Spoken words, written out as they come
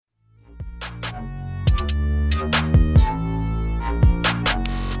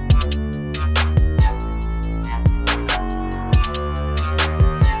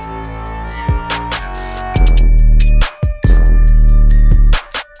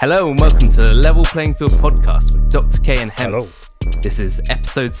Hello and welcome to the Level Playing Field podcast with Dr. K and Hems. This is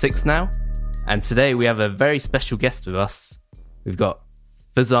episode 6 now, and today we have a very special guest with us. We've got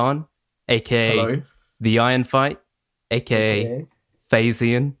Fazan, aka Hello. The Iron Fight, aka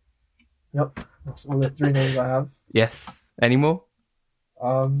Phazian. Yep, that's all the 3 names I have. Yes. Any more?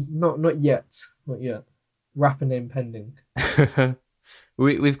 Not yet. Rapper name pending.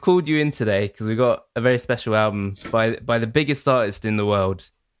 We've called you in today because we got a very special album by the biggest artist in the world,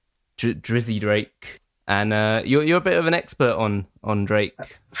 Drizzy Drake, and you're a bit of an expert on Drake.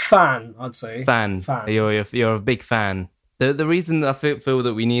 Fan, I'd say. Fan. You're a big fan. The reason I feel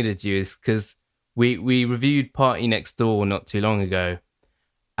that we needed you is because we reviewed Party Next Door not too long ago,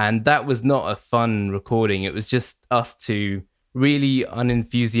 and that was not a fun recording. It was just us two really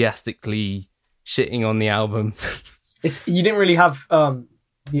unenthusiastically shitting on the album. You didn't really have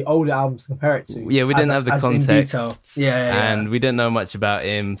the older albums to compare it to. Yeah, we didn't have the context. Yeah. And we didn't know much about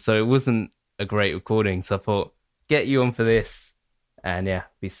him, so it wasn't a great recording. So I thought, get you on for this, and yeah,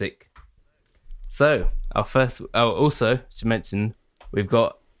 be sick. So our first, also to mention, we've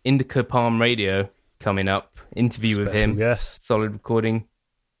got Indica Palm Radio coming up. Interview with him. Guest. Solid recording.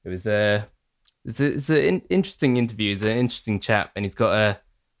 It was it's an interesting interview. He's an interesting chap, and he's got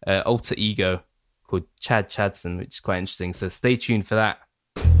a alter ego called Chad Chadson, which is quite interesting. So stay tuned for that.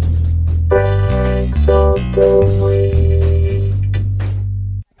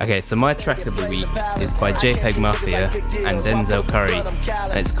 Okay, so my track of the week is by JPEG Mafia and Denzel Curry,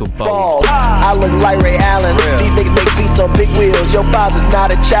 and it's called Bold. I look like Ray Allen. These niggas make beats on big wheels. Your files is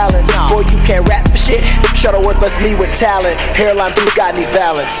not a challenge. Boy, you can't rap for shit. Shuttleworth must me with talent. Hairline through God needs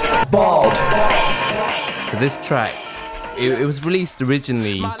balance. Bald. So this track, it was released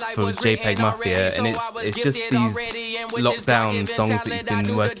originally for JPEG Mafia, and it's just these lockdown songs that he's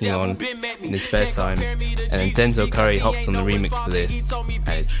been working on in his spare time, and then Denzel Curry hopped on the remix for this, and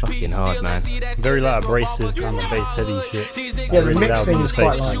it's fucking hard, man. Very like abrasive, kind of bass heavy shit. Yeah, the Really loud mixing in is the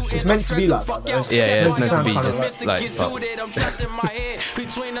quite face. like, it's meant to be like that though. It's meant to be sound just kinda like pop.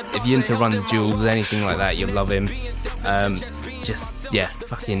 If you're into Run the Jewels, anything like that, you'll love him.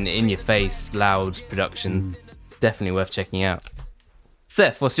 Fucking in your face, loud production. Definitely worth checking out.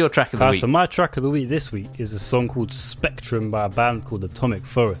 Seth, what's your track of the week? So my track of the week this week is a song called Spectrum by a band called Atomic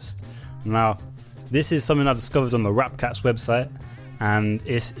Forest. Now, this is something I discovered on the Rap Cats website, and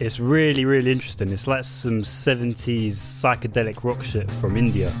it's really, really interesting. It's like some 70s psychedelic rock shit from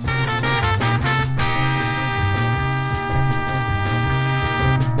India.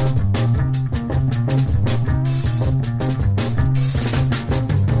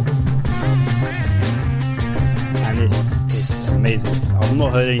 It's amazing. I've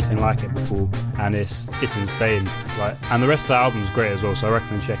not heard anything like it before, and it's insane. And the rest of the album's great as well, so I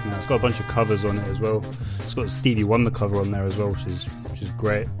recommend checking it out. It's got a bunch of covers on it as well. It's got a Stevie Wonder cover on there as well, which is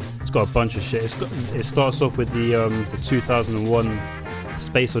great. It's got a bunch of shit. It starts off with the 2001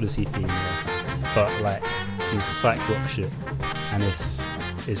 Space Odyssey theme, but like some psych rock shit, and it's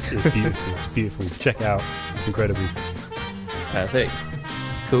beautiful. It's beautiful. Check it out. It's incredible. Perfect.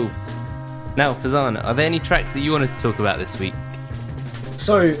 Cool. Now, Fazan, are there any tracks that you wanted to talk about this week?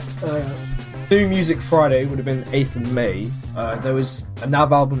 So, New Music Friday would have been 8th of May. There was a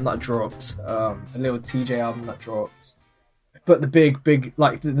Nav album that dropped, a little TJ album that dropped. But the big,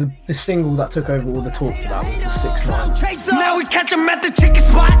 like, the single that took over all the talk for that was the 6ix9ine. Now we catch him at the chicken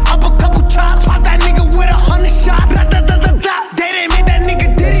spot. Up a couple chops. Pop that nigga with 100 shots. They didn't make that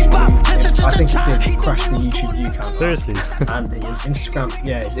nigga diddy bop. I think it did crash the YouTube view count. Seriously? And his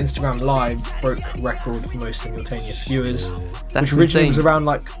Instagram Live broke record for most simultaneous viewers, That's which originally insane.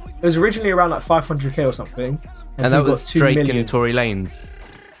 was originally around like 500k or something, And that he got was 2 Drake million. and Tory Lanez.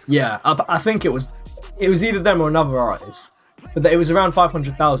 Yeah, I think it was either them or another artist, but it was around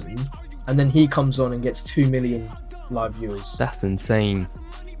 500,000, and then he comes on and gets 2 million live viewers. That's insane.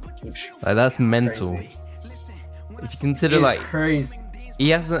 Which Like, that's mental. crazy. If you consider, It's like, crazy. he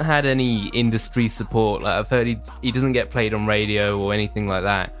hasn't had any industry support. Like, I've heard he doesn't get played on radio or anything like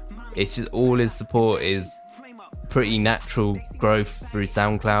that. It's just all his support is pretty natural growth through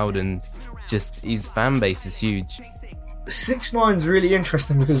SoundCloud, and just his fan base is huge. 6ix9ine's really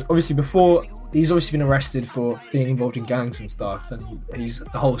interesting because obviously before he's obviously been arrested for being involved in gangs and stuff, and he's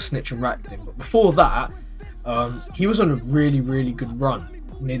the whole snitch and rat thing. But before that, he was on a really, really good run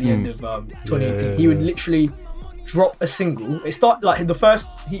near the end of 2018. Yeah. He would literally drop a single. It started like the first.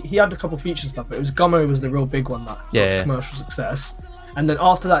 He had a couple feature stuff, but it was Gummo was the real big one that got commercial success. And then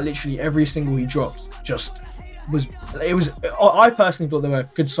after that, literally every single he dropped just was. It was. I personally thought they were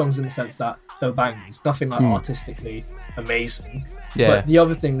good songs in the sense that they were bangers. Nothing like artistically amazing. Yeah. But the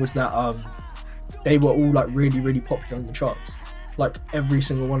other thing was that they were all like really, really popular on the charts. like every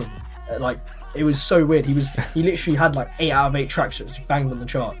single one of them. Like it was so weird. He literally had like 8 out of 8 tracks that just banged on the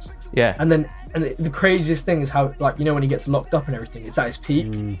charts. Yeah. And the craziest thing is how, like, you know, when he gets locked up and everything, it's at his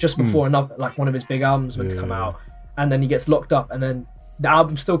peak just before another, like, one of his big albums went to come out, and then he gets locked up, and then the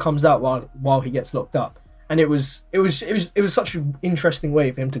album still comes out while he gets locked up. And it was such an interesting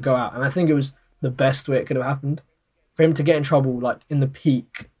way for him to go out, and I think it was the best way it could have happened for him to get in trouble, like, in the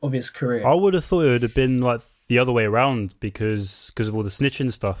peak of his career. I would have thought it would have been like the other way around because of all the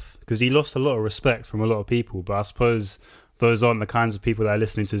snitching stuff, because he lost a lot of respect from a lot of people, but I suppose those aren't the kinds of people that are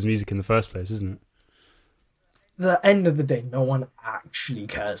listening to his music in the first place, isn't it? At the end of the day, no one actually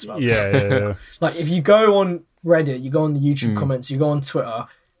cares about this. Yeah. Like, if you go on Reddit, you go on the YouTube comments, you go on Twitter,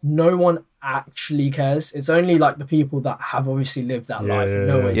 no one actually cares. It's only, like, the people that have obviously lived that life and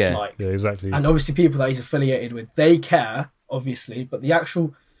know what it's like. Yeah, exactly. And obviously people that he's affiliated with, they care, obviously, but the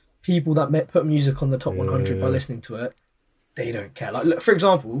actual people that put music on the top 100 by listening to it, they don't care. Like, look, for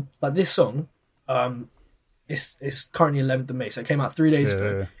example, like this song, it's currently 11th of May, so it came out 3 days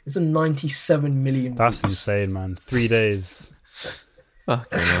ago. It's a 97 million That's views. insane, man. 3 days.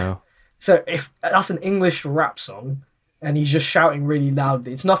 Fucking hell. So if that's an English rap song and he's just shouting really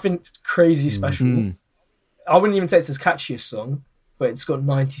loudly, it's nothing crazy special. I wouldn't even say it's his catchiest song, but it's got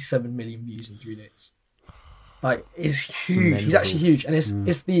 97 million views in 3 days. Like, it's huge. Mental. He's actually huge, and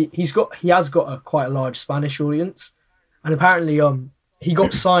he has got quite a large Spanish audience, and apparently he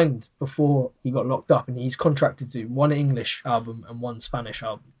got signed before he got locked up, and he's contracted to 1 English album and 1 Spanish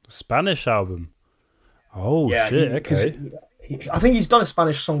album. Spanish album. Oh shit! Okay. I think he's done a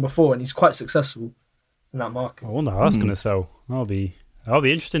Spanish song before, and he's quite successful in that market. I wonder how that's gonna sell. That'll be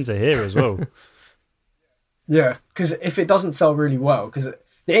interesting to hear as well. Yeah, because if it doesn't sell really well, because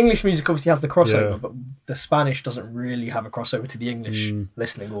the English music obviously has the crossover, but the Spanish doesn't really have a crossover to the English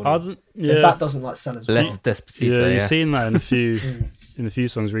listening audience. So if that doesn't like sell as well. Less Despacito. You've seen that in a few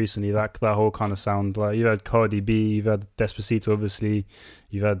songs recently. That whole kind of sound. Like, you've had Cardi B, you've had Despacito, obviously.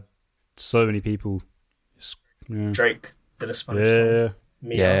 You've had so many people. Drake did a Spanish song.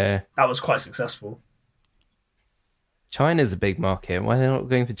 Yeah. That was quite successful. China's a big market. Why are they not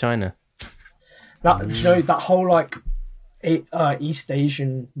going for China? Do you know that whole like East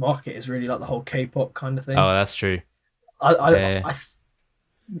Asian market is really like the whole K-pop kind of thing? Oh, that's true. I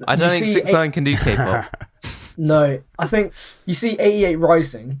don't think 6ix9ine can do K-pop. No, I think you see 88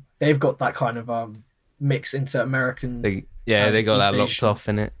 Rising. They've got that kind of mix into American. They got East that Asian. locked off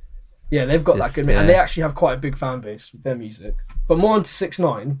in it. Yeah, they've got that good mix, and they actually have quite a big fan base with their music. But more onto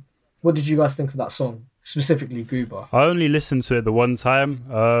 6ix9ine. What did you guys think of that song, specifically Gooba? I only listened to it the one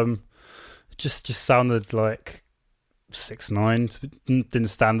time. Just sounded like 6ix9ine. Didn't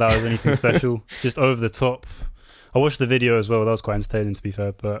stand out as anything special. Just over the top. I watched the video as well. That was quite entertaining, to be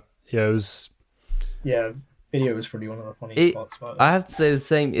fair. But yeah, it was. Yeah, video was probably one of the funniest parts about it. I have to say the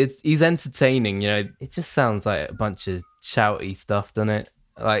same. He's entertaining. You know, it just sounds like a bunch of shouty stuff, doesn't it?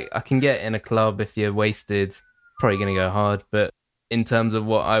 Like, I can get in a club if you're wasted, probably gonna go hard. But in terms of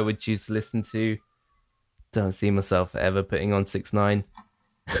what I would choose to listen to, don't see myself ever putting on 6ix9ine.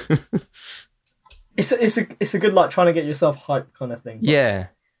 It's a good, like, trying to get yourself hyped kind of thing. Yeah.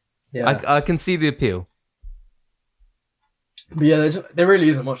 I can see the appeal. But yeah, there really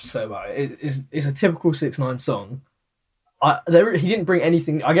isn't much to say about it. It's a typical 6ix9ine song. He didn't bring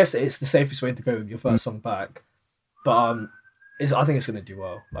anything. I guess it's the safest way to go with your first song back. But I think it's going to do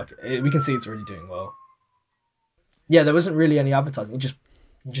well. Like, we can see it's already doing well. Yeah, there wasn't really any advertising. It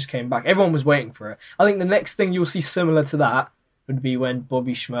just came back. Everyone was waiting for it. I think the next thing you'll see similar to that would be when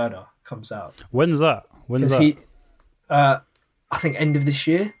Bobby Shmurda comes out. When's that? I think end of this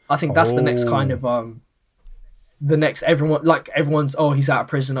year. I think that's the next kind of the next everyone's he's out of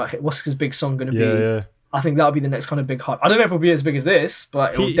prison. What's his big song going to be? Yeah. I think that'll be the next kind of big hype. I don't know if it'll be as big as this,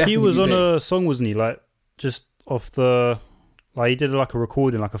 but it'll definitely he was be on big. a song, wasn't he? Like, just off the. Like, he did like a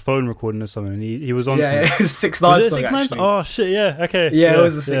recording, like a phone recording or something. And he was on. Yeah, it was 6ix9ine Was it song. 6ix9ine? Actually. Oh shit! Yeah. Okay. Yeah, it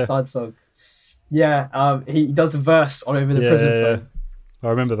was a 6ix9ine song. Yeah, he does a verse on over the prison phone. I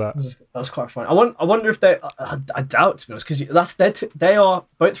remember that. That was quite fun. I wonder if they. I doubt, to be honest, because they are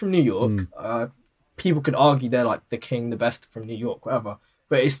both from New York. People could argue they're like the king, the best from New York, whatever.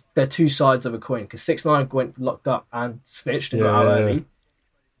 But they're two sides of a coin. Because 6ix9ine went locked up and snitched and got out early.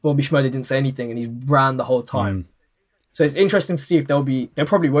 Bobby Shmurda didn't say anything, and he ran the whole time. So it's interesting to see if they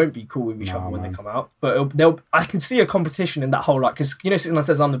probably won't be cool with each other when they come out. But I can see a competition in that whole, like, because 6ix9ine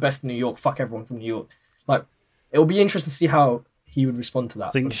says I'm the best in New York. Fuck everyone from New York. Like, it'll be interesting to see how he would respond to that. I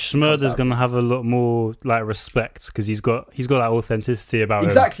think Shmurda's going to have a lot more like respect because he's got that authenticity about him.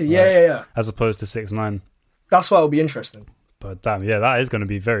 Exactly. Yeah. As opposed to 6ix9ine. That's why it'll be interesting. But damn, yeah, that is going to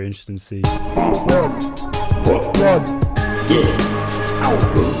be very interesting to see.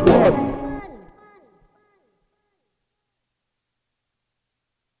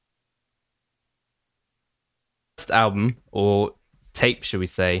 Album, or tape should we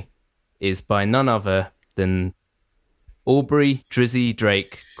say, is by none other than Aubrey Drizzy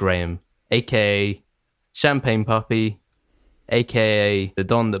Drake Graham, aka Champagne Puppy, aka the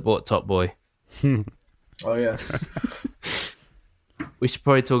Don that bought Top Boy. Oh yes. We should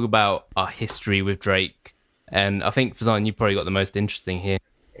probably talk about our history with Drake, and I think Fazan, you probably got the most interesting here.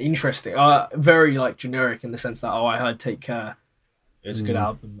 Interesting. Very like generic in the sense that I heard Take Care. It was a good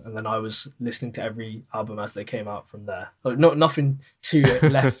album, and then I was listening to every album as they came out from there. Like, nothing too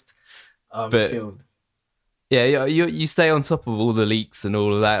left field. Yeah, you stay on top of all the leaks and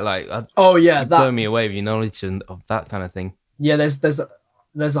all of that. Like, that blow me away with your knowledge of that kind of thing. Yeah,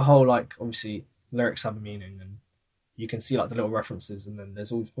 there's a whole, like, obviously lyrics have a meaning, and you can see like the little references, and then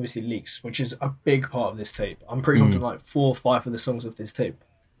there's obviously leaks, which is a big part of this tape. I'm pretty confident like 4 or 5 of the songs of this tape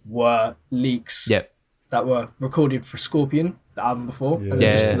were leaks. Yep. That were recorded for Scorpion, the album before, and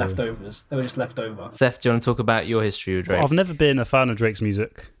they're just leftovers. They were just left over. Seth, do you want to talk about your history with Drake? I've never been a fan of Drake's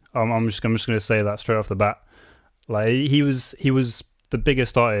music. I'm just going to say that straight off the bat. Like he was the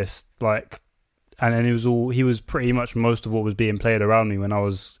biggest artist, like, and then he was pretty much most of what was being played around me when I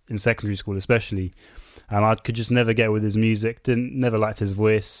was in secondary school, especially. And I could just never get with his music. Never liked his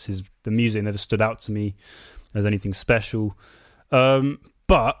voice. The music never stood out to me as anything special.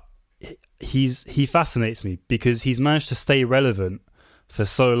 But he fascinates me because he's managed to stay relevant for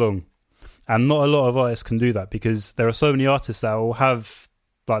so long, and not a lot of artists can do that, because there are so many artists that will have,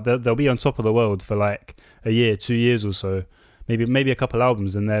 like, they'll be on top of the world for like a year, 2 years or so, maybe a couple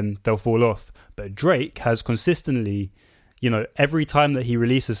albums, and then they'll fall off. But Drake has consistently, every time that he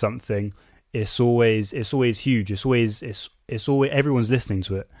releases something, it's always huge. It's always everyone's listening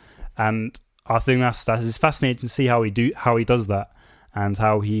to it, and I think that is fascinating to see how he does that, and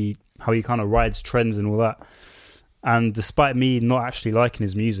how he kind of rides trends and all that. And despite me not actually liking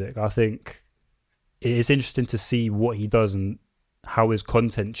his music, I think it's interesting to see what he does and how his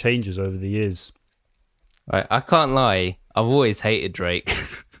content changes over the years. I can't lie, I've always hated Drake.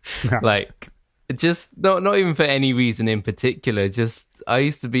 Like, just not even for any reason in particular. Just I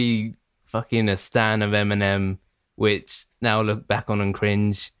used to be fucking a stan of Eminem, which now look back on and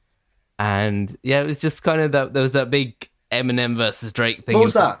cringe. And yeah, it was just kind of that. There was that big Eminem versus Drake thing. What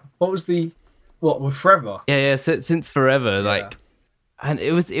was that? What was with Forever? Yeah. Since Forever, like, and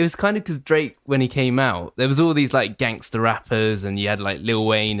it was kind of because Drake, when he came out, there was all these like gangster rappers, and you had like Lil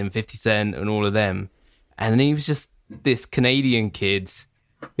Wayne and 50 Cent and all of them, and then he was just this Canadian kid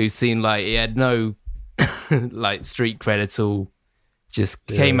who seemed like he had no like street cred at all. Just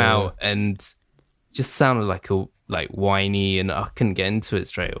came out and just sounded like whiny, and I couldn't get into it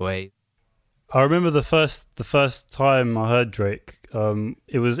straight away. I remember the first time I heard Drake.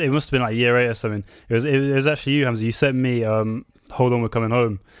 It must have been like year 8 or something. It was actually you, Hamza. You sent me "Hold On, We're Coming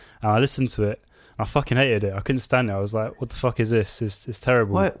Home," and I listened to it. I fucking hated it. I couldn't stand it. I was like, "What the fuck is this? It's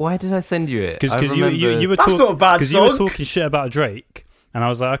terrible." Why did I send you it? Because you were That's not a bad song. You were talking shit about Drake, and I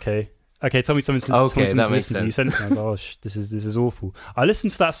was like, okay, tell me something to listen to. You sent it to me. I was like, this is awful. I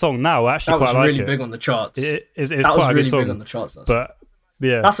listened to that song now. I actually quite like it. That was really big on the charts. It's that quite was a really good song, big on the charts. But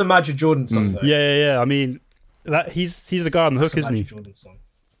yeah, that's a Magic Jordan song, though. Yeah. I mean, he's the guy on the hook, isn't he? Jordan song.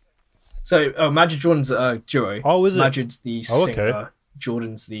 So Magic Jordan's a duo. Oh, is it? Magic's the singer.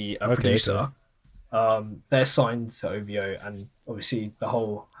 Jordan's the producer. Okay. They're signed to OVO, and obviously the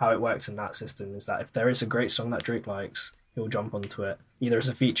whole how it works in that system is that if there is a great song that Drake likes, he'll jump onto it either as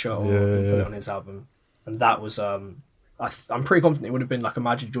a feature or put it on his album. And that was I'm pretty confident it would have been like a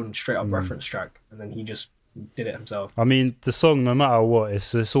Magic Jordan straight up reference track, and then he just did it himself. I mean, the song, no matter what,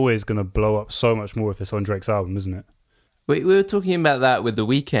 it's always going to blow up so much more if it's on Drake's album, isn't it? We were talking about that with The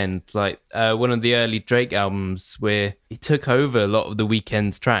Weeknd, like one of the early Drake albums where he took over a lot of The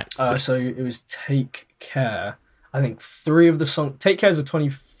Weeknd's tracks. So it was Take Care. I think 3 of the songs... Take Care is a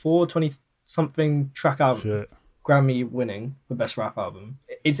 20-something track album. Shit. Grammy winning for Best Rap Album.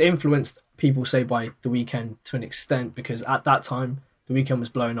 It's influenced, people say, by The Weeknd to an extent, because at that time, The Weeknd was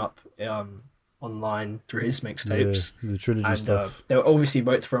blown up online through his mixtapes. Yeah, the trilogy stuff. They were obviously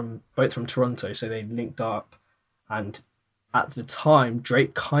both from Toronto, so they linked up. And at the time,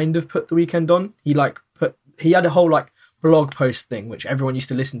 Drake kind of put The Weeknd on. He had a whole like blog post thing which everyone used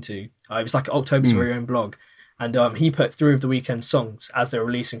to listen to. It was like October's very own blog, and he put 3 of The Weeknd songs as they were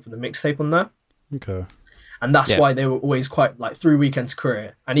releasing for the mixtape on there. Okay. And that's why they were always quite like through Weeknd's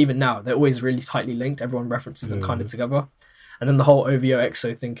career, and even now they're always really tightly linked. Everyone references them kind of together, and then the whole OVO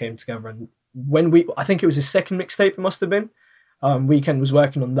EXO thing came together. And when I think it was his second mixtape, it must have been. Weeknd was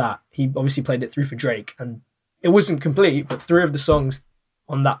working on that. He obviously played it through for Drake, and it wasn't complete, but 3 of the songs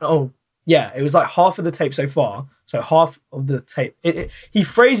on that. Oh, yeah, it was like half of the tape so far. So half of the tape. He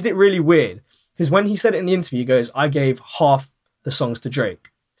phrased it really weird because when he said it in the interview, he goes, "I gave half the songs to Drake."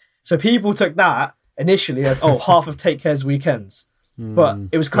 So people took that initially as, oh, half of Take Care's Weekends. But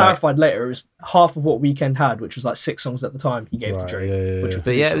it was clarified later. It was half of what Weekend had, which was like 6 songs at the time he gave to Drake. Which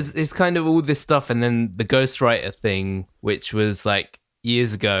was it's kind of all this stuff. And then the Ghostwriter thing, which was like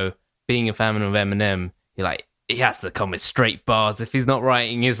years ago, being a fan of Eminem, you're like, he has to come with straight bars. If he's not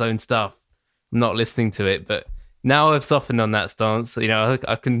writing his own stuff, I'm not listening to it. But now I've softened on that stance. You know,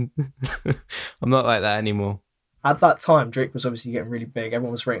 I can... I'm not like that anymore. At that time, Drake was obviously getting really big.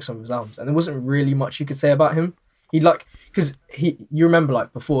 Everyone was rating some of his albums. And there wasn't really much you could say about him. Because you remember,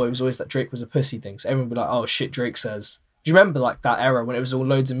 like, before, it was always that Drake was a pussy thing. So everyone would be like, oh, shit, Drake says. Do you remember, like, that era when it was all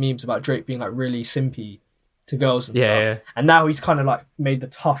loads of memes about Drake being, like, really simpy to girls and stuff? Yeah. And now he's kind of, like, made the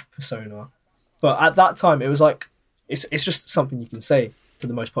tough persona. But at that time, it was, like, it's just something you can say to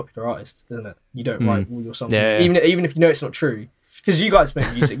the most popular artist, isn't it? You don't write all your songs. Yeah. Even if you know it's not true. Because you guys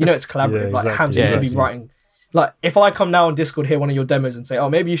make music, you know it's collaborative. Exactly. Like, Hamza's going to be writing... Like, if I come now on Discord, hear one of your demos and say, oh,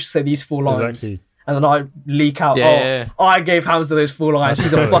 maybe you should say these 4 lines... Exactly. And then I leak out, I gave Hamza those 4 lines.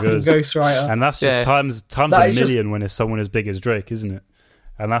 He's a fucking ghostwriter. And that's just times a million when it's someone as big as Drake, isn't it?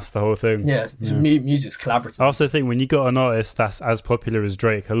 And that's the whole thing. Yeah, music's collaborative. I also think when you got an artist that's as popular as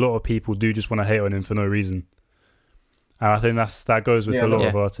Drake, a lot of people do just want to hate on him for no reason. And I think that goes with a lot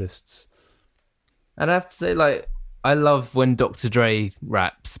of artists. And I have to say, like, I love when Dr. Dre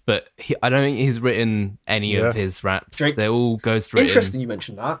raps, but I don't think he's written any of his raps. They're all ghostwritten. Interesting you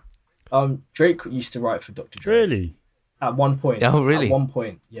mentioned that. Drake used to write for Dr. Dre. Really? At one point. Oh, really? At one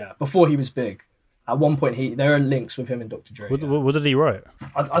point, yeah. Before he was big. At one point, there are links with him and Dr. Dre. What did he write?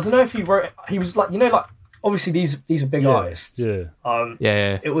 I don't know if he wrote... He was like... You know, like... Obviously, these are big artists.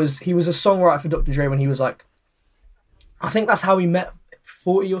 Yeah. He was a songwriter for Dr. Dre when he was like... I think that's how he met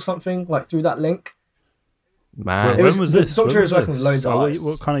 40 or something, like through that link. Man. When was this? Dr. Dre was working with loads of artists.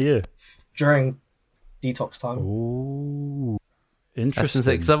 What kind of year? During Detox time. Ooh. Interesting.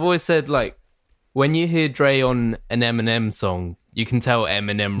 Because I've always said, like, when you hear Dre on an Eminem song, you can tell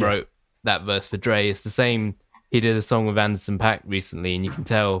Eminem wrote that verse for Dre. It's the same. He did a song with Anderson .Paak recently, and you can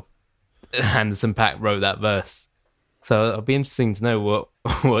tell Anderson .Paak wrote that verse. So it'll be interesting to know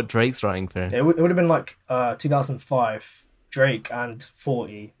what Drake's writing for him. It would have been like 2005. Drake and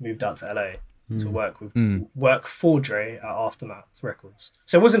 40 moved out to LA to work for Dre at Aftermath Records.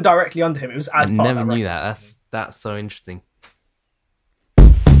 So it wasn't directly under him. It was as part of that. I never knew that. That's so interesting.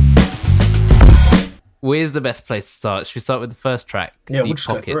 Where's the best place to start? Should we start with the first track? Yeah, we'll just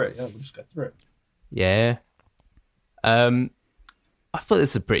go through it. Yeah. I thought this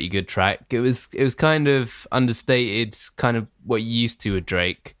was a pretty good track. It was kind of understated, kind of what you used to with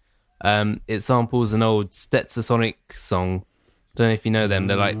Drake. It samples an old Stetsasonic song. Don't know if you know them.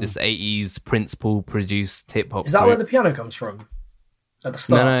 They're like this 80s Prince Paul produced hip hop. Is that where the piano comes from? At the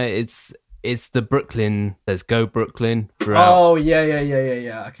start? No, it's the Brooklyn. There's Go Brooklyn throughout. Oh yeah.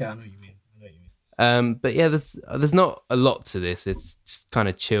 Okay, I know what you mean. But yeah, there's not a lot to this. It's just kind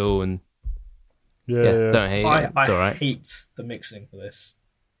of chill and don't hate it. It's all right. I hate the mixing for this.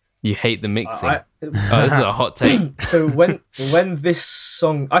 You hate the mixing? This is a hot take. So when this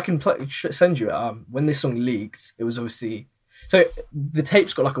song, I can send you it. When this song leaked, it was obviously... So the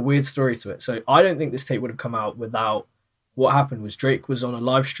tape's got like a weird story to it. So I don't think this tape would have come out without... What happened was Drake was on a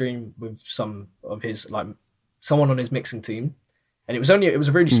live stream with some of his, like, someone on his mixing team. And it was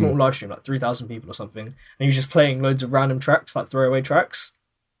a really small live stream, like 3,000 people or something. And he was just playing loads of random tracks, like throwaway tracks.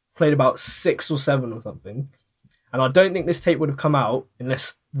 Played about 6 or 7 or something. And I don't think this tape would have come out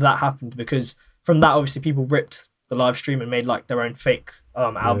unless that happened, because from that, obviously, people ripped the live stream and made like their own fake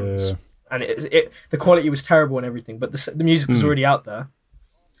albums. Yeah. And the quality was terrible and everything, but the music was already out there.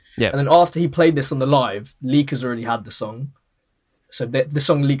 Yeah. And then after he played this on the live, Leakers already had the song. So the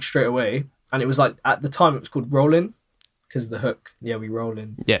song leaked straight away. And it was like, at the time, it was called Rollin', because the hook, we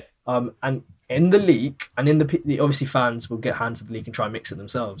rollin'. Yeah. And in the leak, and in the obviously fans will get hands to the leak and try and mix it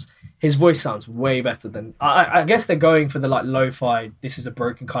themselves. His voice sounds way better than... I guess they're going for the like lo-fi, this is a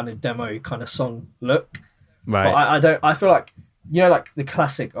broken kind of demo kind of song look. Right. But I feel like, you know, like the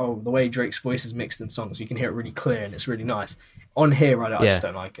classic, the way Drake's voice is mixed in songs, you can hear it really clear and it's really nice. On here, I just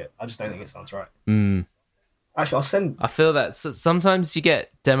don't like it. I just don't think it sounds right. Actually, I'll send... I feel that sometimes you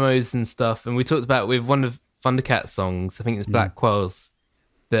get demos and stuff, and we talked about with one of Thundercat's songs, I think it's Black Quells,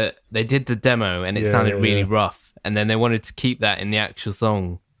 that they did the demo and it sounded really rough, and then they wanted to keep that in the actual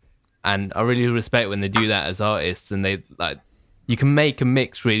song. And I really respect when they do that as artists, and they like, you can make a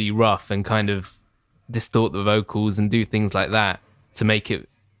mix really rough and kind of distort the vocals and do things like that to make it,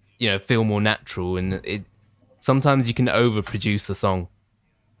 you know, feel more natural. And sometimes you can overproduce a song.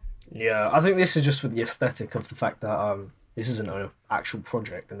 Yeah, I think this is just for the aesthetic of the fact that this isn't an actual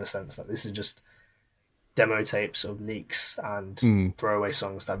project in the sense that this is just demo tapes of leaks and throwaway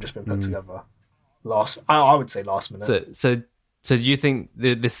songs that have just been put together. I would say last minute. So do you think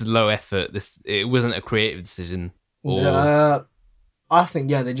this is low effort? It wasn't a creative decision? Or... I think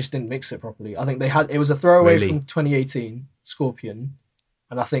they just didn't mix it properly. I think it was a throwaway from 2018 Scorpion,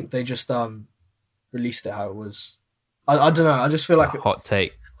 and I think they just released it how it was. I don't know. I just feel like a hot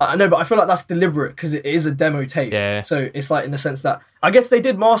take. I know, but I feel like that's deliberate because it is a demo tape. Yeah. So it's like in the sense that I guess they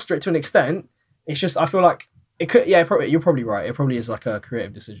did master it to an extent. It's just I feel like it could. Yeah, you're probably right. It probably is like a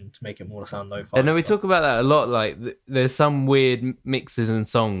creative decision to make it more sound lo-fi. And then we talk about that a lot. Like, there's some weird mixes and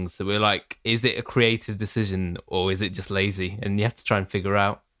songs that we're like, is it a creative decision or is it just lazy? And you have to try and figure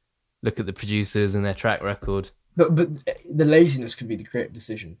out. Look at the producers and their track record. But the laziness could be the creative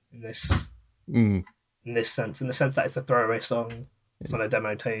decision in this. In this sense, in the sense that it's a throwaway song. It's on a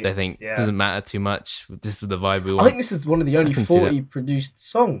demo tape. I think it doesn't matter too much. This is the vibe we want. I think this is one of the only 40 produced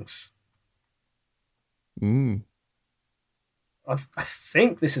songs. I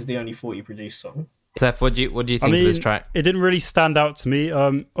think this is the only 40 produced song. Seth, what do you think of this track? It didn't really stand out to me.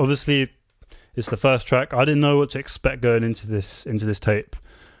 Obviously, it's the first track. I didn't know what to expect going into this tape.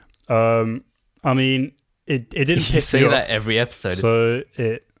 I mean, it didn't piss me off. You say that every episode. So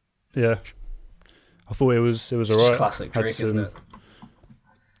I thought it was alright. Just classic Drake, isn't it?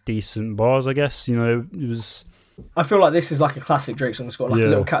 Decent bars, I guess. You know, it was. I feel like this is like a classic Drake song. It's got like a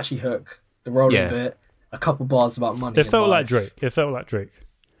little catchy hook, the rolling bit, a couple bars about money. It felt like Drake.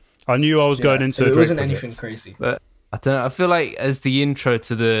 I knew I was going into it. It wasn't anything crazy. But I don't know. I feel like as the intro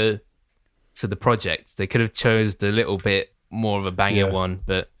to the project, they could have chose a little bit more of a banger one,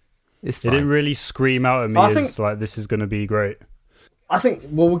 but it's fine. It didn't really scream out at me as like this is going to be great. I think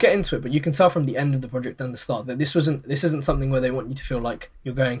we'll get into it, but you can tell from the end of the project and the start that this isn't something where they want you to feel like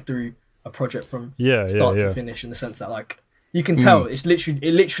you're going through a project from start to finish, in the sense that like you can tell it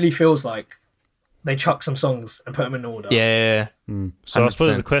literally feels like they chuck some songs and put them in order. Yeah. So 100%. I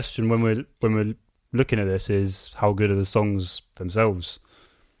suppose the question when we're looking at this is how good are the songs themselves?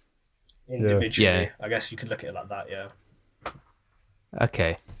 Individually, I guess you could look at it like that. Yeah.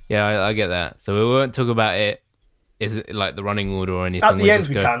 Okay. Yeah, I get that. So we won't talk about it. Is it like the running order or anything? At the end,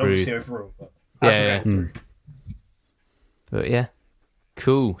 we can obviously overall, but as we're going through. But yeah,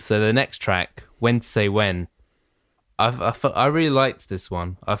 cool. So the next track, When to Say When, I really liked this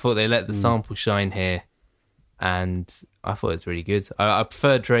one. I thought they let the sample shine here, and I thought it was really good. I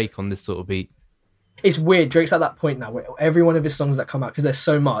prefer Drake on this sort of beat. It's weird. Drake's at that point now where every one of his songs that come out, because there's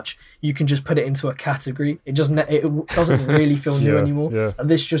so much, you can just put it into a category. It doesn't really feel new anymore. Yeah. And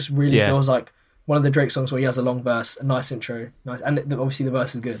this just really feels like one of the Drake songs where he has a long verse, a nice intro, and obviously the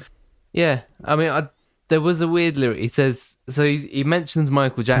verse is good. Yeah, I mean, there was a weird lyric. He says, so he mentions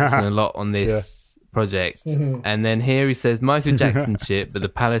Michael Jackson a lot on this project, and then here he says, Michael Jackson shit, but the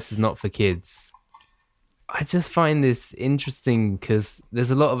palace is not for kids. I just find this interesting because there's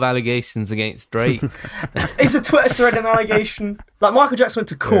a lot of allegations against Drake. It's a Twitter thread an allegation. Like Michael Jackson went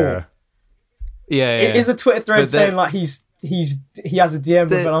to court. Yeah. It is a Twitter thread saying like he has a DM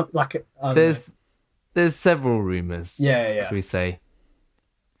with like there's several rumors. Yeah. Should we say?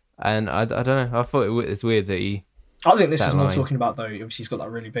 And I don't know. I thought it's weird that he. I think this is more talking about though. Obviously, he's got that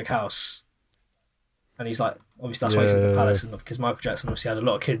really big house, and he's like, obviously that's why he says the palace, and because Michael Jackson obviously had a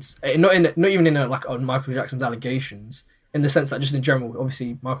lot of kids. Not even in on Michael Jackson's allegations, in the sense that just in general,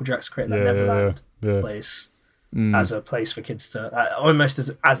 obviously Michael Jackson created that Neverland place as a place for kids to almost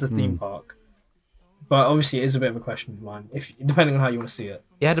as a theme park. But obviously, it is a bit of a question of mine, depending on how you want to see it.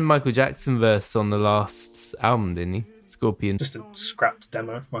 He had a Michael Jackson verse on the last album, didn't he? Scorpion. Just a scrapped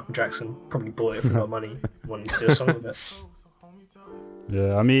demo of Michael Jackson. Probably bought it for a lot of money. Wanted to do a song with it.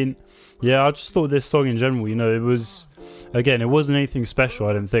 Yeah, I mean, I just thought this song in general, it was, again, it wasn't anything special,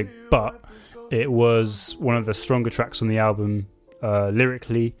 I didn't think, but it was one of the stronger tracks on the album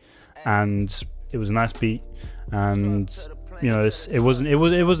lyrically, and it was a nice beat, and it wasn't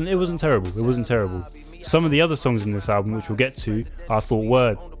terrible. It wasn't terrible. Some of the other songs in this album, which we'll get to, I thought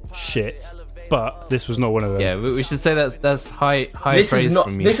were shit, but this was not one of them. Yeah, we should say that's high praise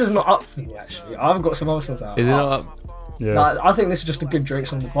from you. This is not up for me, actually. I've got some other songs out. Is it not up? Yeah. I think this is just a good Drake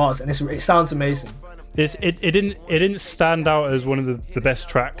song with bars, and it sounds amazing. It didn't stand out as one of the best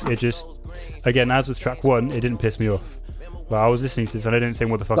tracks. It just, again, as with track one, it didn't piss me off. But I was listening to this and I didn't think,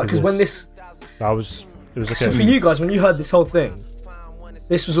 what the fuck is this? Because it was okay. So for you guys, when you heard this whole thing,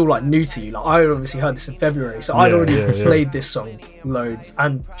 this was all like new to you. Like I obviously heard this in February, so I'd already played this song loads,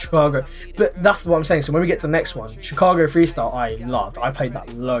 and Chicago. But that's what I'm saying. So when we get to the next one, Chicago Freestyle, I loved. I played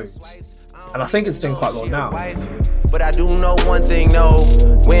that loads, And I think it's doing quite well now. But I do know one thing, no.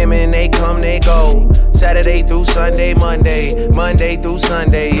 Women, they come, they go. Saturday through Sunday, Monday through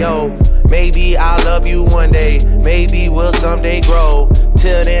Sunday, yo. Maybe I'll love you one day. Maybe we'll someday grow.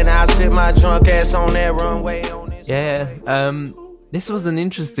 Till then, I'll sit my drunk ass on that runway. This was an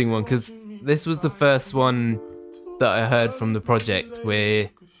interesting one because this was the first one that I heard from the project where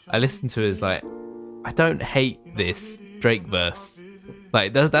I listened to it as like, I don't hate this Drake verse.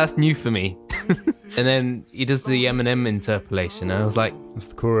 Like, that's new for me. And then he does the Eminem interpolation, and I was like, that's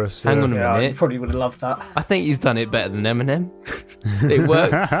the chorus. Hang on a minute. minute. I probably would have loved that. I think he's done it better than Eminem. It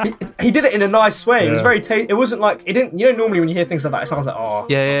works. He did it in a nice way. It was very it wasn't like, it didn't, normally when you hear things like that, it sounds like,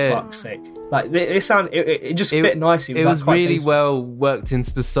 for fuck's sake. Like, it just fit nicely. It was really well worked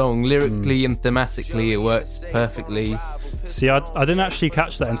into the song. Lyrically and thematically, it worked perfectly. See, I didn't actually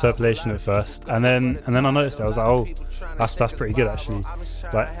catch that interpolation at first, and then I noticed it. I was like, oh, that's pretty good actually.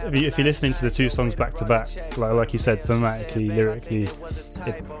 Like, if you're listening to the two songs back to back, like you said, thematically, lyrically,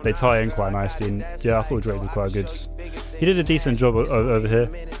 they tie in quite nicely. And yeah, I thought Drake did quite good. He did a decent job over here.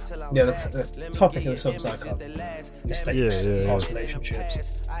 Yeah, the topic of the song's like mistakes, past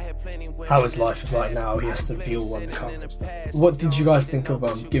relationships, how his life is like now. He has to deal with the couple and stuff. What did you guys think of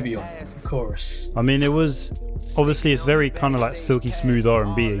Giveon, the chorus? I mean, it was obviously it's very kind of like silky smooth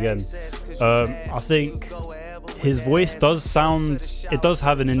R&B again. I think his voice does sound. It does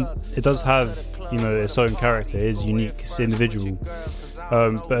have its own character. It is unique. It's individual.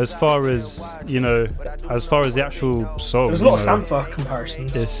 But as far as the actual song, there's a lot of Sampha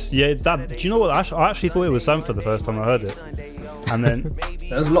comparisons. Do you know what? I actually thought it was Sampha the first time I heard it, and then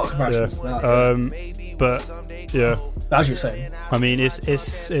there's a lot of comparisons to that. But yeah, as you're saying, I mean,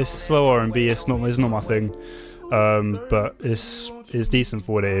 it's slow R&B. It's not my thing. But it's decent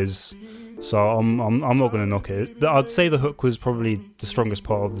for what it is. So I'm not going to knock it. I'd say the hook was probably the strongest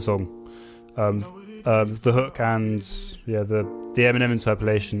part of the song. The hook and the Eminem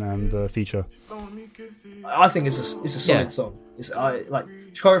interpolation and the feature. I think it's a solid song. Like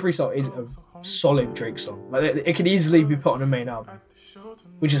Chicago Freestyle is a solid Drake song. Like it could easily be put on a main album,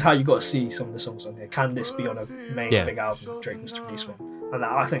 which is how you got to see some of the songs on here. Can this be on a main big album? Drake was to release one, and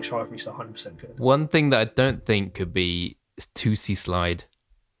I think Chicago Freestyle 100% could. One thing that I don't think could be is Tootsie Slide.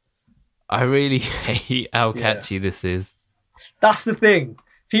 I really hate how catchy this is. That's the thing.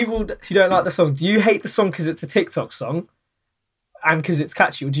 People who don't like the song, do you hate the song because it's a TikTok song and because it's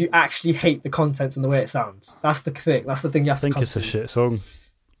catchy, or do you actually hate the content and the way it sounds? That's the thing. That's the thing you have to think it's a shit song.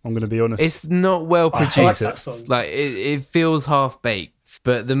 I'm going to be honest. It's not well produced. I like that song. Like, it feels half-baked,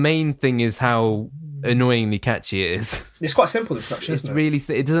 but the main thing is how annoyingly catchy it is. It's quite simple, the production, isn't it? Really,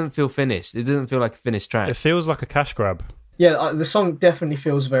 it doesn't feel finished. It doesn't feel like a finished track. It feels like a cash grab. Yeah, the song definitely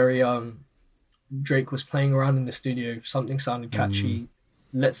feels very... Drake was playing around in the studio. Something sounded catchy.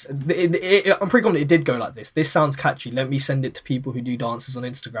 I'm pretty confident it did go like this. This sounds catchy. Let me send it to people who do dances on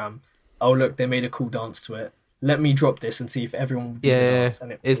Instagram. Oh, look, they made a cool dance to it. Let me drop this and see if everyone would do the dance.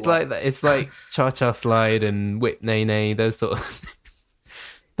 And it's like that. It's like Cha-Cha Slide and Whip Nay Nay, those sort of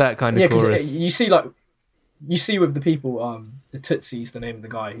that kind of chorus. You see with the people, the Tootsie's the name of the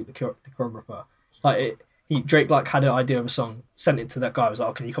guy, the choreographer. Like Drake had an idea of a song, sent it to that guy. Was like,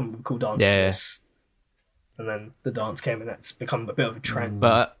 "Oh, can you come up with a cool dance to this?" And then the dance came, and it's become a bit of a trend.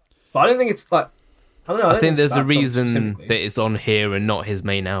 But I don't think it's like, I don't know. I think there's a reason that it's on here and not his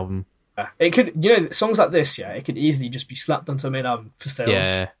main album. It could, songs like this, it could easily just be slapped onto a main album for sales.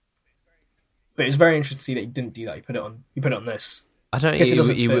 Yeah. But it's very interesting to see that he didn't do that. He put it on this. I don't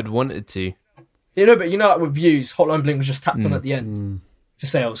think he would want it to. But like with Views, Hotline Bling was just tapped on at the end for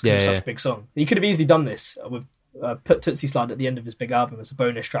sales because it's such a big song. He could have easily done this with put Tootsie Slide at the end of his big album as a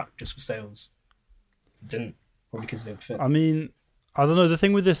bonus track just for sales. He didn't, probably because it didn't fit. I mean, I don't know. The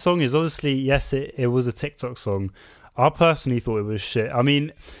thing with this song is obviously, yes, it was a TikTok song. I personally thought it was shit. I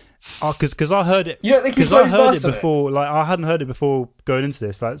mean, because I heard it. You don't think because I heard it before? Like, I hadn't heard it before going into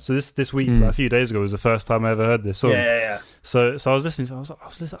this. Like, so this week, like, a few days ago, was the first time I ever heard this song. Yeah. So I was listening to it.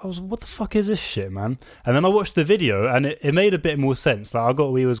 I was what the fuck is this shit, man? And then I watched the video, and it made a bit more sense. Like, I got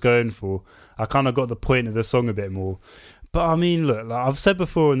what he was going for. I kind of got the point of the song a bit more. But I mean, look, like I've said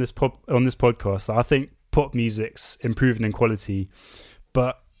before on this podcast, that I think pop music's improving in quality.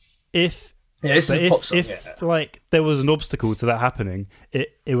 But if like there was an obstacle to that happening,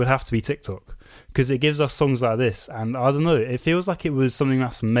 it would have to be TikTok, because it gives us songs like this, and I don't know, it feels like it was something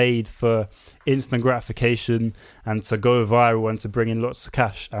that's made for instant gratification and to go viral and to bring in lots of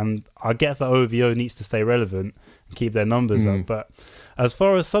cash. And I get that OVO needs to stay relevant and keep their numbers up, but as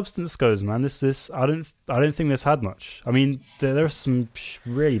far as substance goes, man, this I don't think this had much. I mean, there are some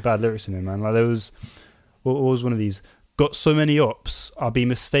really bad lyrics in it, man. Like there was, what was one of these? got so many ops, I'll be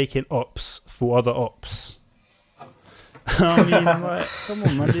mistaking ops for other ops. I mean, like, come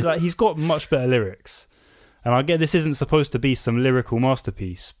on, man. Like, he's got much better lyrics. And I get this isn't supposed to be some lyrical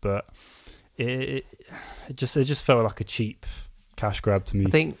masterpiece, but it just felt like a cheap cash grab to me. I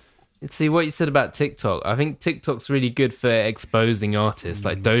think, see what you said about TikTok. I think TikTok's really good for exposing artists.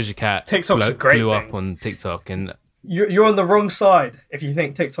 Like Doja Cat blew up on TikTok, and you're on the wrong side if you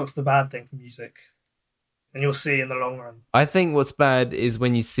think TikTok's the bad thing for music, and you'll see in the long run. I think what's bad is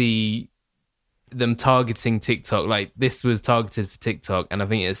when you see them targeting TikTok. Like, this was targeted for TikTok, and I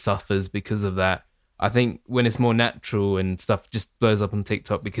think it suffers because of that. I think when it's more natural and stuff just blows up on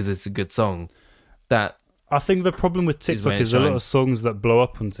TikTok because it's a good song. I think the problem with TikTok is a lot of songs that blow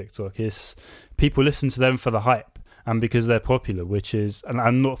up on TikTok is people listen to them for the hype and because they're popular, which is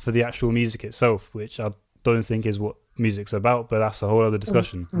and not for the actual music itself, which I don't think is what music's about, but that's a whole other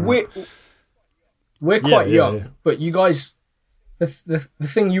discussion. We're quite young, but you guys, the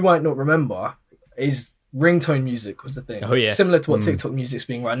thing you might not remember is ringtone music was the thing. Oh, yeah. Similar to what TikTok music's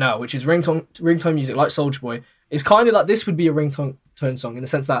being right now, which is ringtone music like Soulja Boy. It's kind of like this would be a ringtone song in the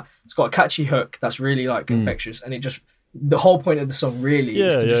sense that it's got a catchy hook that's really like infectious, and it just the whole point of the song really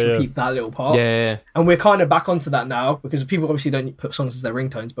is to just repeat that little part. Yeah. And we're kind of back onto that now because people obviously don't put songs as their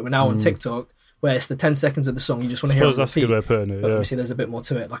ringtones, but we're now on TikTok where it's the 10 seconds of the song you just want to hear it that's repeat. a good way of putting it. But obviously there's a bit more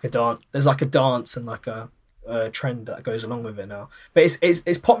to it, like a dance. There's like a dance and like a trend that goes along with it now. But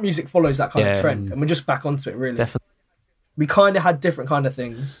it's pop music follows that kind of trend, and we're just back onto it really. Definitely. We kind of had different kind of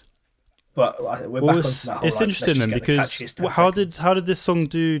things, but we're back onto that whole, it's interesting then because how did this song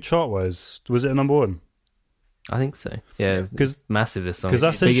do chart wise? Was it a number one? I think so. Yeah, because massive this song. Because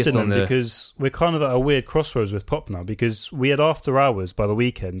that's interesting then, because we're kind of at a weird crossroads with pop now. Because we had After Hours by The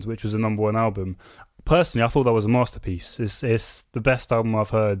Weeknd, which was a number one album. Personally, I thought that was a masterpiece. It's the best album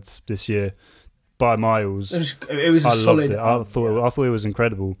I've heard this year by miles. It was a solid. I thought it was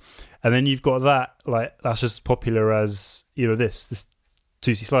incredible. And then you've got that, like, that's just as popular as this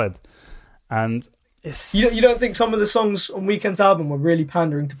Tootsie Slide, and it's you don't think some of the songs on Weeknd's album were really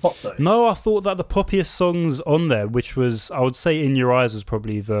pandering to pop though? No, I thought that the poppiest songs on there, which was I would say In Your Eyes was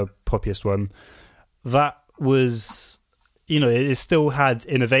probably the poppiest one. That was it still had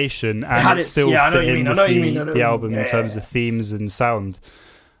innovation and it still fit in with the album in terms of themes and sound.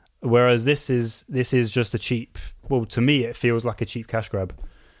 Whereas this is just a cheap. Well, to me, it feels like a cheap cash grab,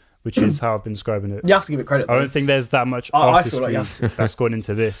 which is how I've been describing it. You have to give it credit. I don't think there's that much artistry that's gone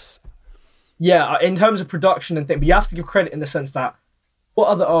into this. Yeah, in terms of production and thing, but you have to give credit in the sense that what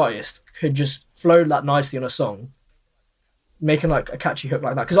other artist could just flow that nicely on a song, making like a catchy hook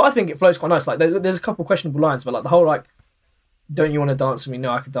like that? Because I think it flows quite nice. Like there's a couple questionable lines, but like the whole like, "Don't you want to dance with me?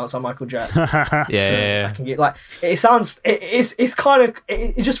 No, I could dance like Michael Jackson." I can get like it sounds. It's kind of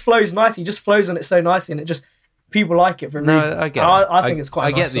it just flows nicely. It just flows on it so nicely, and it just people like it for a reason. I get. I think it's quite.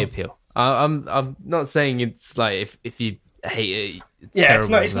 I get the appeal. I'm not saying it's like if you hate it.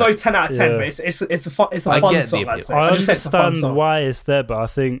 It's no 10 out of 10, but it's a fun song. I understand why it's there, but I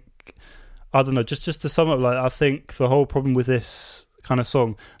think I don't know. Just to sum up, like I think the whole problem with this kind of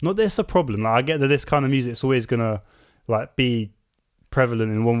song, not that it's a problem. Like I get that this kind of music is always gonna like be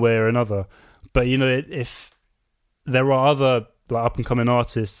prevalent in one way or another, but if there are other like up and coming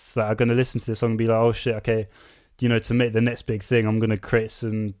artists that are going to listen to this song and be like, oh shit, okay, to make the next big thing, I'm going to create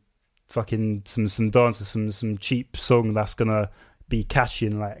some dances, some cheap song that's gonna be catchy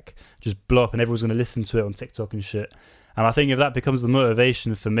and like just blow up and everyone's gonna listen to it on TikTok and shit. And I think if that becomes the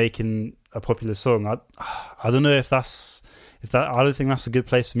motivation for making a popular song, I don't know if that I don't think that's a good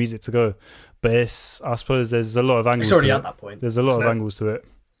place for music to go. But I suppose there's a lot of angles. It's already at that point. There's a lot of angles to it.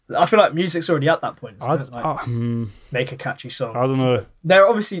 I feel like music's already at that point. Make a catchy song. I don't know.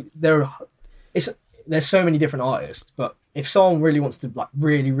 There's so many different artists, but if someone really wants to, like,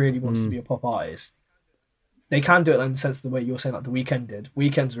 really wants to be a pop artist, they can do it in the sense of the way you're saying, like The Weeknd did.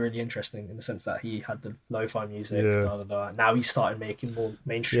 Weeknd's really interesting in the sense that he had the lo-fi music, Now he's started making more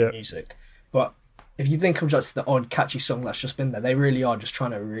mainstream music. But if you think of just the odd catchy song that's just been there, they really are just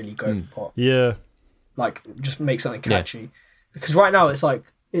trying to really go for pop. Yeah. Like, just make something catchy. Yeah. Because right now it's like,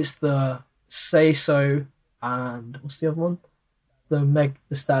 it's the Say So and what's the other one? The Meg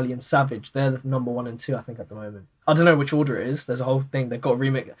Thee Stallion Savage. They're the number 1 and 2, I think, at the moment. I don't know which order it is. There's a whole thing. They've got a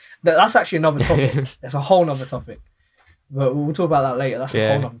remix. That's actually another topic. There's a whole nother topic. But we'll talk about that later. That's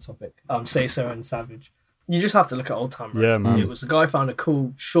a whole nother topic. Say So and Savage. You just have to look at Old Town Road. Yeah, man. It was a guy found a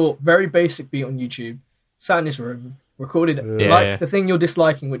cool, short, very basic beat on YouTube, sat in his room, recorded it. The thing you're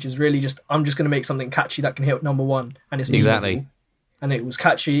disliking, which is really just, I'm just going to make something catchy that can hit number 1. And it's memeable. And it was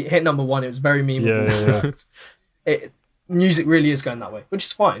catchy. It hit number 1. It was very memeable. Music really is going that way, which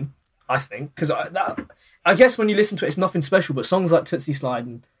is fine. I think, because I guess when you listen to it, it's nothing special. But songs like Tootsie Slide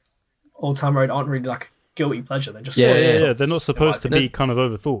and Old Town Road aren't really like a guilty pleasure. They're just yeah. They're not supposed to be kind of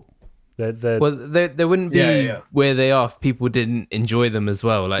overthought. Well, they wouldn't be where they are if people didn't enjoy them as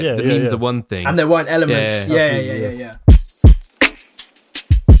well. Like the memes are one thing, and there weren't elements. Yeah.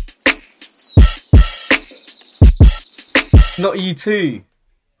 Not U2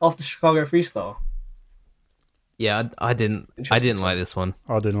 after Chicago Freestyle. Yeah, I didn't like this one.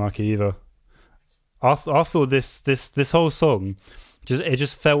 I didn't like it either. I thought this whole song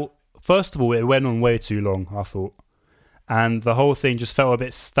just felt. First of all, it went on way too long, I thought. And the whole thing just felt a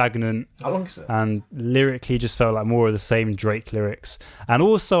bit stagnant. How long is it? And lyrically just felt like more of the same Drake lyrics. And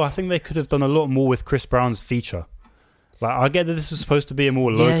also, I think they could have done a lot more with Chris Brown's feature. Like, I get that this was supposed to be a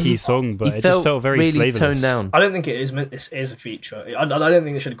more low-key song, but it just felt very really flavorless. Toned down. I don't think it is. It is a feature. I don't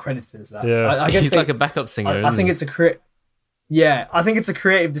think they should have credited it as that. Yeah. I guess he's like a backup singer. I think it's a I think it's a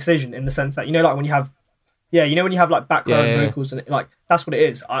creative decision in the sense that, like when you have, when you have like background vocals and like that's what it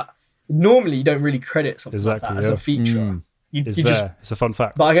is. Normally you don't really credit something like that as a feature. It's a fun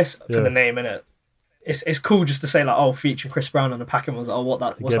fact. But I guess for the name, innit, it's cool just to say like, oh, featuring Chris Brown on the pack, and was like,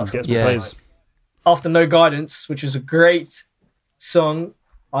 what's that song? Like? After No Guidance, which was a great song,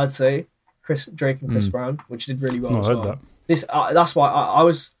 I'd say, Drake and Chris Brown, which did really well as well. That. This that's why I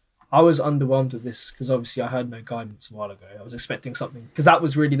was underwhelmed with this, because obviously I heard No Guidance a while ago. I was expecting something, because that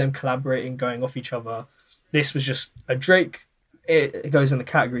was really them collaborating, going off each other. This was just a Drake. It goes in the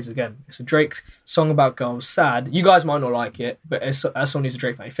categories again. It's a Drake song about girls, sad. You guys might not like it, but as someone who's a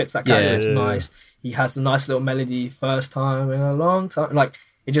Drake fan, he fits that category. It's nice. He has the nice little melody, first time in a long time. Like,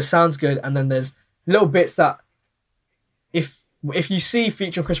 it just sounds good. And then there's little bits that, if you see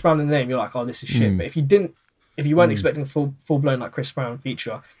featuring Chris Brown in the name, you're like, oh, this is shit. But if you weren't expecting full blown like Chris Brown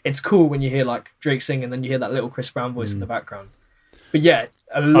feature, it's cool when you hear like Drake sing and then you hear that little Chris Brown voice in the background. But yeah,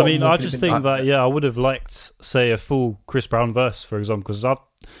 I just think that I would have liked, say, a full Chris Brown verse, for example, because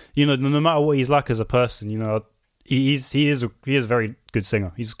no matter what he's like as a person, he is a very good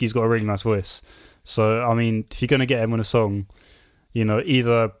singer. He's got a really nice voice. So I mean, if you're gonna get him on a song,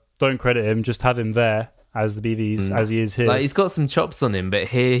 either don't credit him, just have him there as the BVs as he is here. Like, he's got some chops on him, but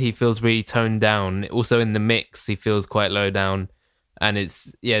here he feels really toned down. Also in the mix, he feels quite low down, and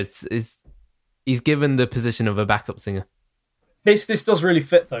it's he's given the position of a backup singer. This does really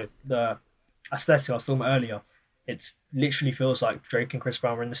fit though, the aesthetic I was talking about earlier. It literally feels like Drake and Chris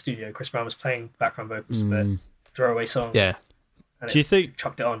Brown were in the studio. Chris Brown was playing background vocals a bit, throwaway song. Yeah. Do you think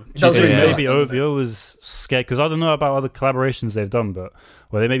chucked it on? It does really maybe OVO was scared, because I don't know about other collaborations they've done, but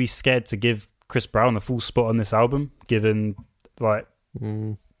were they maybe scared to give Chris Brown a full spot on this album, given like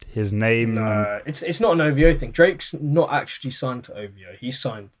his name? No, it's not an OVO thing. Drake's not actually signed to OVO. He's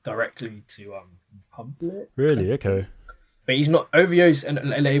signed directly to Public. Really? Okay. But he's not. OVO's a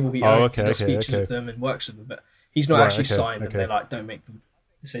label he owns, and does features with them and works with them, but he's not actually signed, and they like don't make the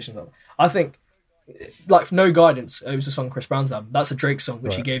decisions on it. I think, like, No Guidance, it was a song Chris Brown's album. That's a Drake song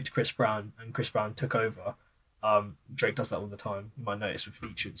which he gave to Chris Brown, and Chris Brown took over. Drake does that all the time. You might notice with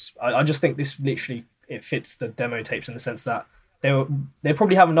features. I just think this literally it fits the demo tapes in the sense that they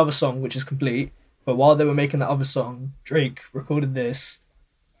probably have another song which is complete, but while they were making that other song, Drake recorded this.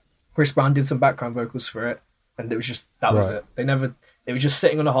 Chris Brown did some background vocals for it, and it was just that was it. It was just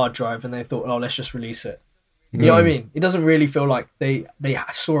sitting on a hard drive, and they thought, oh, let's just release it. You know what I mean? It doesn't really feel like they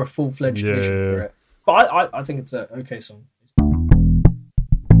saw a full-fledged vision for it. But I think it's a okay song.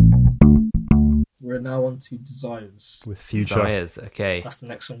 We're now on to Desires. With Future. Desires, okay. That's the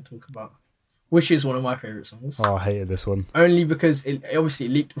next song to talk about. Which is one of my favourite songs. Oh, I hated this one. Only because it obviously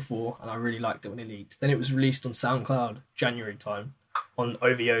leaked before, and I really liked it when it leaked. Then it was released on SoundCloud, January time, on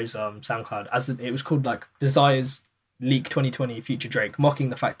OVO's SoundCloud. As it was called like Desires Leak 2020 Future Drake, mocking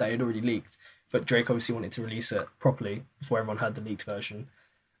the fact that it had already leaked. But Drake obviously wanted to release it properly before everyone heard the leaked version.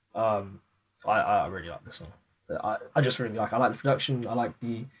 I really like this song. I just really like. I like the production. I like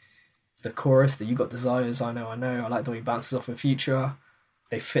the chorus. That you got desires. I know. I like the way he bounces off of Future.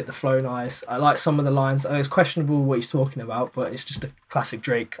 They fit the flow nice. I like some of the lines. It's questionable what he's talking about, but it's just a classic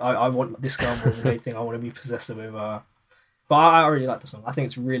Drake. I want this girl more than anything. I want to be possessive with her. But I really like the song. I think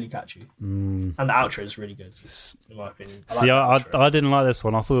it's really catchy. And the outro is really good, in my opinion. I didn't like this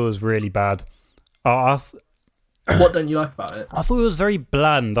one. I thought it was really bad. What don't you like about it? I thought it was very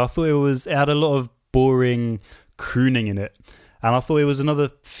bland. I thought it had a lot of boring crooning in it. And I thought it was another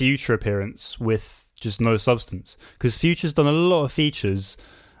Future appearance with just no substance, because Future's done a lot of features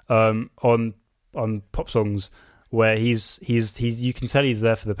on pop songs where he's you can tell he's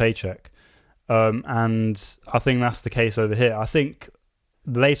there for the paycheck, and I think that's the case over here. I think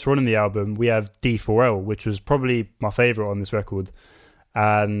later on in the album we have D4L, which was probably my favourite on this record,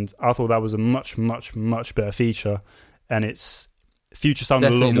 and I thought that was a much, much, much better feature. And it's Future sounded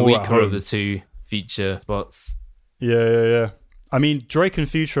definitely a lot more the at weaker home. of the two feature spots. Yeah. I mean, Drake and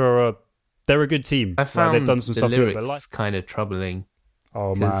Future they're a good team. I found they've done some the stuff lyrics together. But kind of troubling.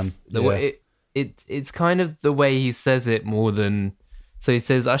 Oh man, the way it's kind of the way he says it more than. So he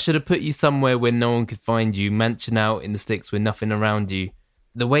says, "I should have put you somewhere where no one could find you, mansion out in the sticks with nothing around you."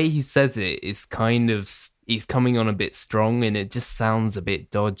 The way he says it is kind of he's coming on a bit strong, and it just sounds a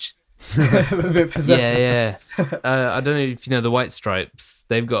bit dodge. A bit possessive. Yeah. I don't know if you know the White Stripes.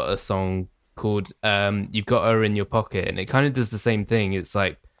 They've got a song called "You've Got Her in Your Pocket," and it kind of does the same thing. It's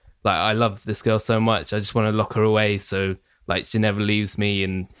like I love this girl so much, I just want to lock her away so like she never leaves me,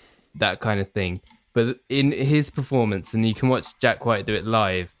 and that kind of thing. But in his performance, and you can watch Jack White do it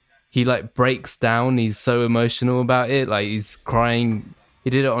live, he like breaks down. He's so emotional about it, like he's crying. He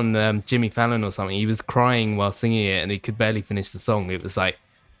did it on Jimmy Fallon or something. He was crying while singing it, and he could barely finish the song. It was like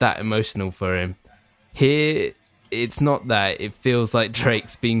that emotional for him. Here, it's not that. It feels like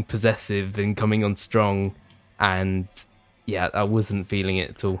Drake's being possessive and coming on strong, and yeah, I wasn't feeling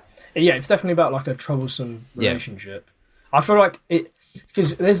it at all. Yeah, it's definitely about like a troublesome relationship. Yeah. I feel like it,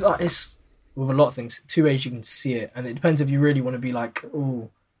 because there's like it's with a lot of things, two ways you can see it, and it depends if you really want to be like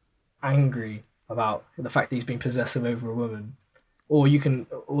angry about the fact that he's being possessive over a woman, or you can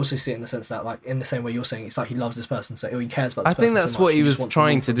also see it in the sense that like in the same way you're saying, it's like he loves this person, so he cares about this person. I think that's so much, what he was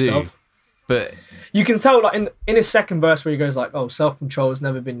trying to do. But you can tell like in his second verse where he goes like, self-control has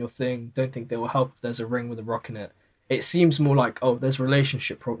never been your thing, don't think they will help if there's a ring with a rock in it. It seems more like, there's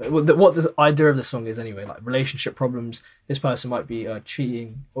relationship problems. What the idea of the song is anyway, like relationship problems. This person might be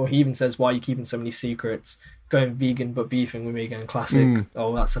cheating, or he even says, "Why are you keeping so many secrets? Going vegan but beefing with me again." Classic.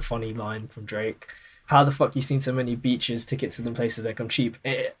 Oh, that's a funny line from Drake. How the fuck you seen so many beaches? Tickets to the places that come cheap.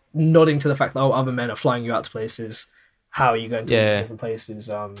 Nodding to the fact that other men are flying you out to places. How are you going to different places?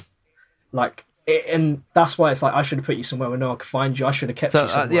 And that's why it's like, I should have put you somewhere where no one could find you. I should have kept you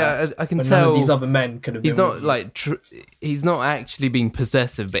somewhere. I can tell none of these other men could have. He's not like he's not actually being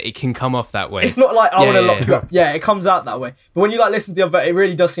possessive, but it can come off that way. It's not like I want to lock you up. Yeah, it comes out that way. But when you like listen to the other, it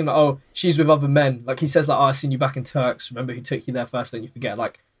really does seem like she's with other men. Like he says like, I seen you back in Turks. Remember who took you there first? Don't you forget?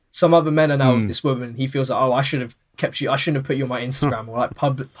 Like some other men are now with this woman. And he feels like, I should have kept you. I shouldn't have put you on my Instagram or like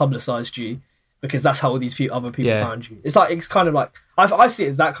publicized you, because that's how all these other people found you. It's like, it's kind of like I see it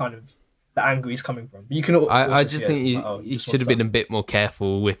as that kind of the angle he's coming from. But you can. I just think he should have been a bit more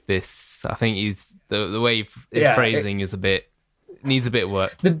careful with this. I think he's the way his phrasing is needs a bit of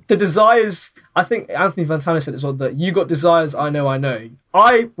work. The desires. I think Anthony Fantana said as well that you got desires. I know.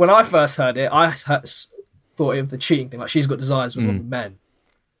 When I first heard it, I thought of the cheating thing. Like she's got desires with other men,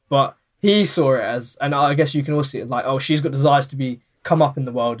 but he saw it as, and I guess you can also see it like, she's got desires to come up in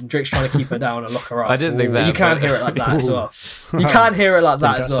the world, and Drake's trying to keep her down and lock her up. I didn't think that. You can hear it like that as well. You can hear it like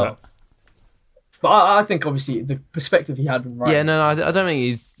that as well. But I think obviously the perspective he had when writing. Yeah, no, I don't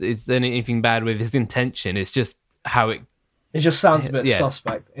think it's anything bad with his intention. It's just how it just sounds a bit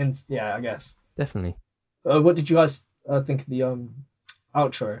suspect. And I guess definitely. What did you guys think of the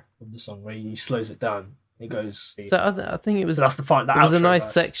outro of the song where he slows it down? He goes. So I think it was. So that's the fine. It was a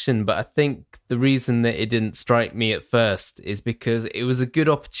nice section, but I think the reason that it didn't strike me at first is because it was a good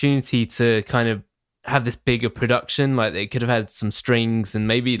opportunity to kind of have this bigger production. Like they could have had some strings and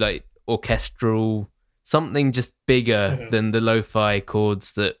maybe like orchestral, something just bigger than the lo-fi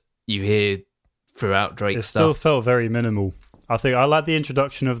chords that you hear throughout Drake's stuff. It still felt very minimal. I think I like the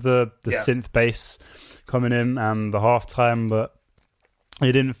introduction of the synth bass coming in and the halftime, but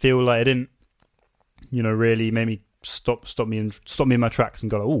it didn't feel like, it didn't, really made me stop me in my tracks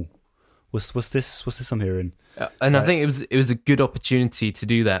and go, "Oh, what's this I'm hearing?" And I think it was a good opportunity to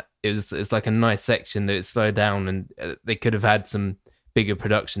do that. It was like a nice section that it slowed down, and they could have had some bigger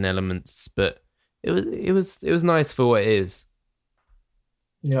production elements, but it was nice for what it is.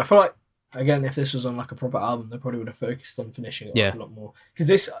 Yeah, I feel like again, if this was on like a proper album, they probably would have focused on finishing it off a lot more, because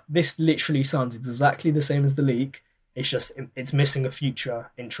this literally sounds exactly the same as the leak. It's just it's missing a Future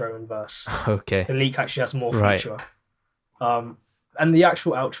intro and verse. Okay, the leak actually has more Future, and the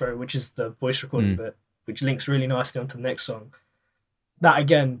actual outro, which is the voice recording bit, which links really nicely onto the next song. That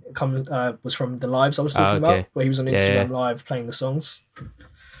again was from the lives I was talking about, where he was on Instagram Live playing the songs.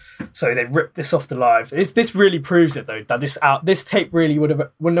 So they ripped this off the live. This really proves it though, that this tape really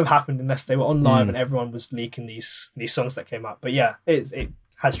wouldn't have happened unless they were on live and everyone was leaking these songs that came out. But yeah, it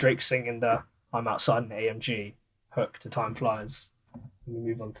has Drake singing the "I'm outside in the AMG" hook to "Time Flies." And we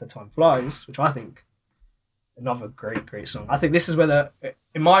move on to "Time Flies," which I think another great song. I think this is where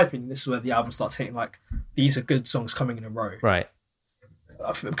in my opinion, this is where the album starts hitting like, these are good songs coming in a row. Right.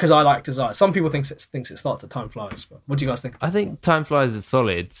 because I like Desire. Some people thinks it starts at Time Flies. But what do you guys think? I think Time Flies is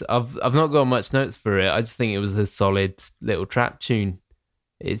solid. I've not got much notes for it. I just think it was a solid little trap tune.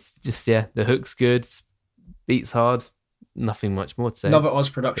 It's just the hook's good, beats hard. Nothing much more to say. Another Oz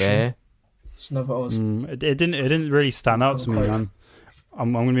production. Yeah. It's another Oz. It didn't really stand out to me, man.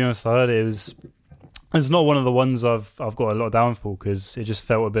 I'm gonna be honest. I heard it's not one of the ones I've got a lot of down for because it just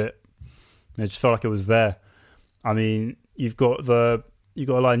felt it just felt like it was there. I mean, you've got a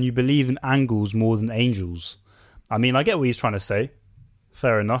line, you believe in angles more than angels. I mean, I get what he's trying to say.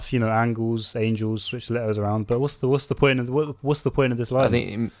 Fair enough, angles, angels, switch the letters around. But what's the point of this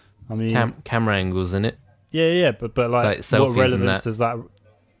line? I mean, camera angles in it. Yeah, but like what relevance does that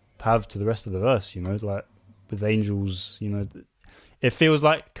have to the rest of the verse? Like with angels, it feels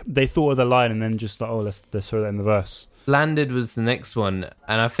like they thought of the line and then just like, let's throw that in the verse. Landed was the next one,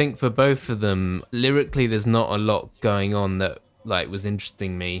 and I think for both of them, lyrically, there's not a lot going on that like was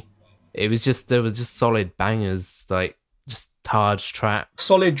interesting me. There was just solid bangers, like just hard trap,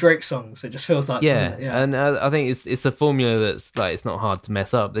 solid Drake songs. It just feels like yeah. And I think it's a formula that's like it's not hard to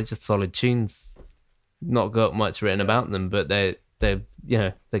mess up. They're just solid tunes, not got much written about them, but they're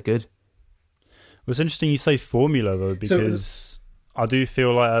good. Well, it's interesting you say formula though, because I do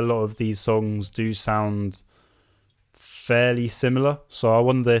feel like a lot of these songs do sound fairly similar. So I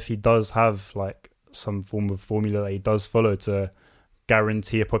wonder if he does have like some form of formula that he does follow to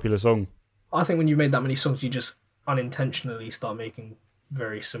guarantee a popular song. I think when you made that many songs, you just unintentionally start making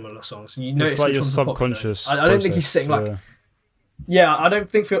very similar songs. And you notice it's like your subconscious. I don't think he's sitting like. Yeah, I don't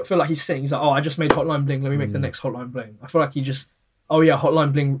feel like he's sitting. He's like, I just made Hotline Bling. Let me make the next Hotline Bling. I feel like he just,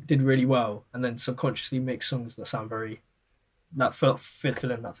 Hotline Bling did really well, and then subconsciously makes songs that sound very, that fill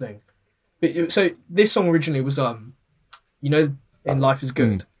in that thing. But so this song originally was in Life Is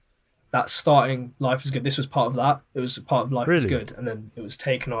Good. That starting Life Is Good. This was part of that. It was part of Life Is Good, and then it was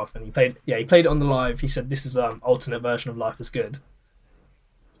taken off. And he played it on the live. He said this is alternate version of Life Is Good,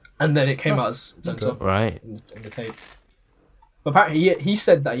 and then it came out as its own song, right? In the tape. But apparently he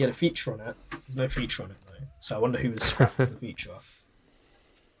said that he had a feature on it. There's no feature on it though, so I wonder who was scrapped as the feature.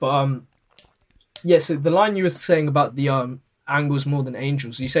 But so the line you were saying about the angles more than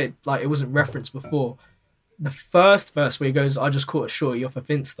angels, you say like it wasn't referenced before. The first verse where he goes, "I just caught a shorty off a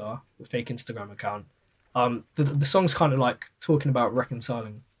Finsta," the fake Instagram account. The song's kind of like talking about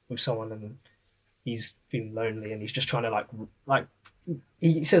reconciling with someone, and he's feeling lonely, and he's just trying to like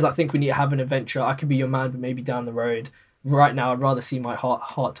he says, "I think we need to have an adventure. I could be your man, but maybe down the road. Right now, I'd rather see my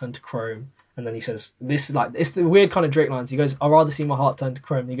heart turn to chrome." And then he says, "This like it's the weird kind of Drake lines." He goes, "I'd rather see my heart turn to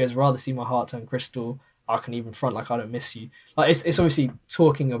chrome." And he goes, "Rather see my heart turn crystal. I can even front like I don't miss you." Like it's obviously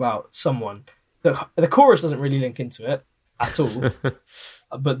talking about someone. The chorus doesn't really link into it at all,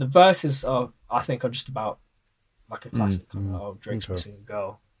 but the verses are just about like a classic kind of Drake's missing a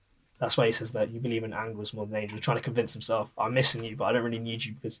girl. That's why he says that you believe in angles more than angels, trying to convince himself, "I'm missing you, but I don't really need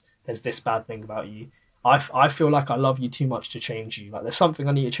you because there's this bad thing about you. I feel like I love you too much to change you. Like there's something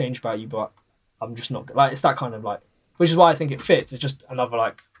I need to change about you, but I'm just not like." It's that kind of like, which is why I think it fits. It's just another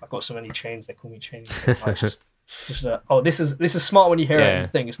like, I've got so many chains, they call me chains. Like, this is smart when you hear it in the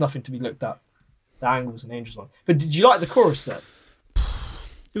thing. It's nothing to be looked at. The angles and angels one. But did you like the chorus then?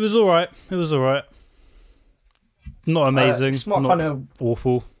 It was all right. Not amazing. Smart, not kind of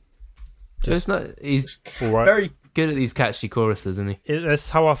awful. He's all right. Very good at these catchy choruses, isn't he? That's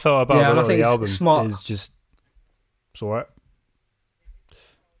how I felt about a lot of the album. Smart. It's all right.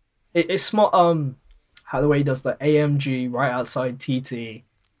 It's smart. How the way he does the AMG right outside TT,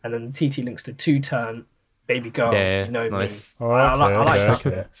 and then the TT links to 2-turn baby girl. Yeah, you know nice. Me. I like that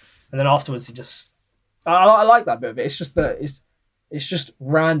bit. And then afterwards he just. I like that bit of it. It's just that it's just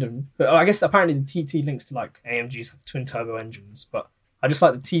random. But I guess apparently the TT links to like AMG's twin turbo engines, but I just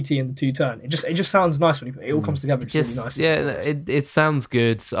like the TT and the 2-turn. It just sounds nice when it all comes together. It's really nice. Yeah, it sounds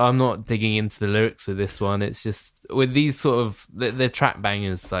good. I'm not digging into the lyrics with this one. It's just with these sort of the trap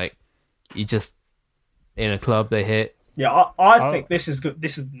bangers, like you just in a club they hit. Yeah, I think this is good.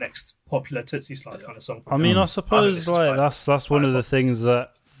 This is the next popular Tootsie Slide kind of song. I mean, I suppose like that's one of the things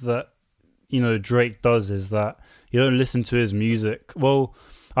that Drake does is that you don't listen to his music. Well,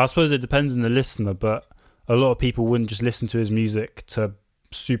 I suppose it depends on the listener, but a lot of people wouldn't just listen to his music to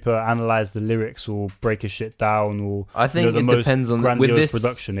super analyze the lyrics or break his shit down or I think it depends on grandiose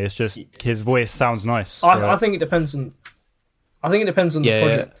production. It's just his voice sounds nice. I think it depends on the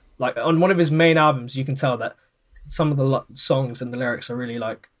project. Like on one of his main albums, you can tell that some of the songs and the lyrics are really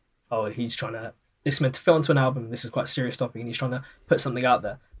like, he's trying to, this is meant to fit onto an album. This is quite a serious topic, and he's trying to put something out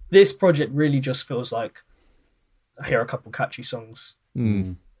there. This project really just feels like I hear a couple catchy songs. I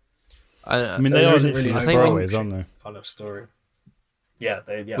mean, they are literally throwaways, aren't they? Kind of story.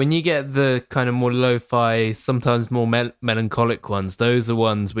 When you get the kind of more lo-fi, sometimes more melancholic ones, those are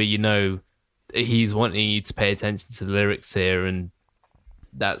ones where you know he's wanting you to pay attention to the lyrics here, and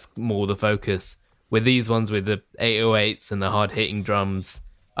that's more the focus. With these ones with the 808s and the hard-hitting drums,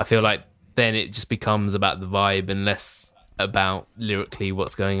 I feel like then it just becomes about the vibe and less about lyrically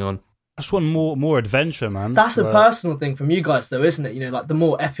what's going on. I just want more adventure, man. That's a personal thing from you guys, though, isn't it? You know, like the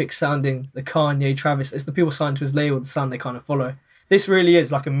more epic sounding, the Kanye, Travis, it's the people signed to his label, the sound they kind of follow. This really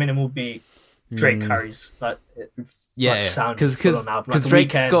is like a minimal beat. Drake carries like sound because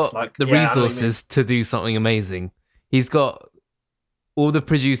Drake's got the resources to do something amazing. He's got all the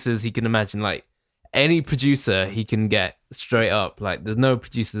producers he can imagine. Like any producer he can get straight up. Like there's no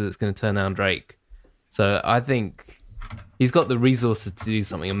producer that's going to turn down Drake. So I think he's got the resources to do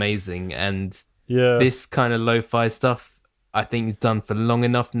something amazing. And this kind of lo-fi stuff, I think he's done for long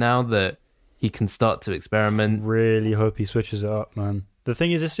enough now that he can start to experiment. Really hope he switches it up, man. The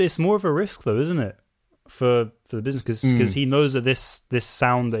thing is, it's more of a risk, though, isn't it, for the business? Because he knows that this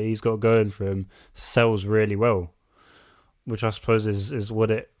sound that he's got going for him sells really well, which I suppose is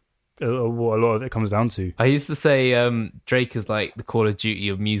what a lot of it comes down to. I used to say Drake is like the Call of Duty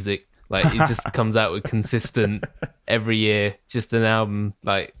of music. Like it just comes out with consistent every year, just an album.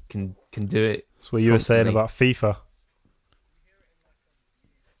 Like can do it. That's what you were saying about FIFA.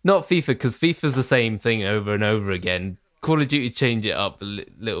 Not FIFA, because FIFA's the same thing over and over again. Call of Duty change it up a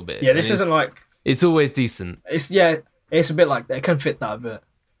little bit. Yeah, this isn't like... It's always decent. It's a bit like... It can fit that a bit.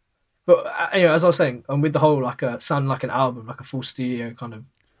 But anyway, as I was saying, with the whole like sound like an album, like a full studio kind of...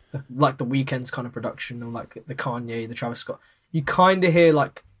 Like the Weeknd's kind of production, or like the Kanye, the Travis Scott. You kind of hear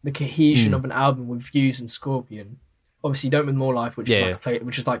like the cohesion of an album with Views and Scorpion. Obviously, you don't with More Life, which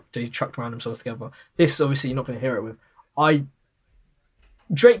is like they chucked random songs together. This, obviously, you're not going to hear it with.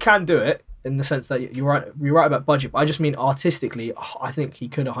 Drake can do it in the sense that you're right about budget, but I just mean artistically, I think he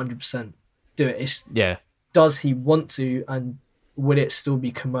could 100% do it. Does he want to, and would it still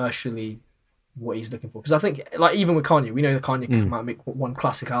be commercially what he's looking for? Because I think, like, even with Kanye, we know that Kanye can come out and make one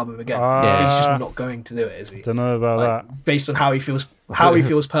classic album again. He's just not going to do it, is he? Don't know about that. Based on how he feels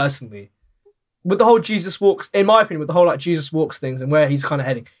personally. With the whole Jesus Walks, in my opinion, with the whole like Jesus Walks things and where he's kind of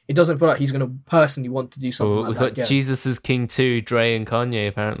heading, it doesn't feel like he's going to personally want to do something like that. We've got Jesus is King 2, Dre and Kanye,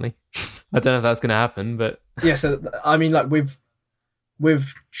 apparently. I don't know if that's going to happen, but... Yeah, so, I mean, like,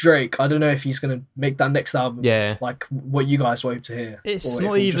 with Drake, I don't know if he's going to make that next album like what you guys hope to hear. It's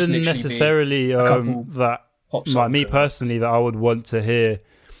not even necessarily that, like me personally, that I would want to hear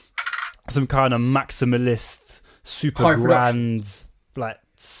some kind of maximalist, super grand, like,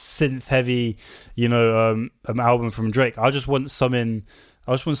 synth heavy, album from Drake. I just want something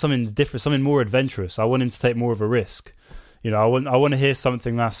different, something more adventurous. I want him to take more of a risk. I want to hear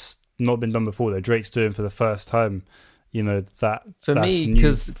something that's not been done before that Drake's doing for the first time. That for me,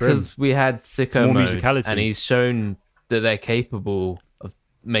 because we had Sicko Mode and he's shown that they're capable of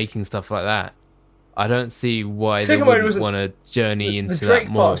making stuff like that. I don't see why they wouldn't want to journey into that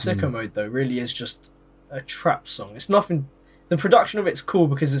more. The Drake part of Sicko Mode though really is just a trap song. It's nothing. The production of it's cool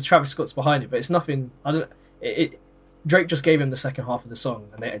because there's Travis Scott's behind it, but it's nothing. Drake just gave him the second half of the song,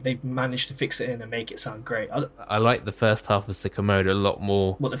 and they managed to fix it in and make it sound great. I like the first half of Sicko Mode a lot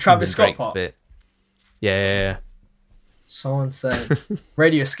more. What, the Travis Scott part? Bit. Yeah. Someone said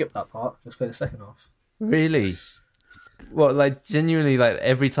radio skipped that part. Just play the second half. Really? Well, like genuinely, like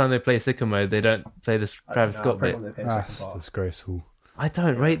every time they play Sicko Mode, they don't play the Travis Scott bit. That's disgraceful. I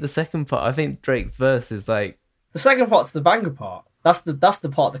don't rate the second part. I think Drake's verse is like. The second part's the banger part. That's the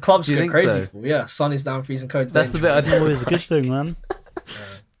part the clubs go crazy for. Yeah, Sun is down, freezing codes. That's the bit I think always a good thing, man.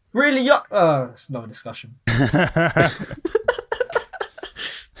 Really? It's another discussion.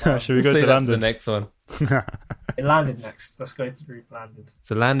 Should we go to Landed? The next one. It landed next. Let's go through Landed.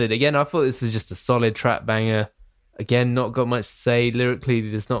 So Landed again. I thought this was just a solid trap banger. Again, not got much to say lyrically.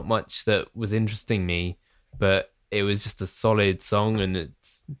 There's not much that was interesting me, but it was just a solid song and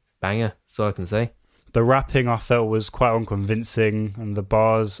it's banger. That's all I can say. The rapping I felt was quite unconvincing, and the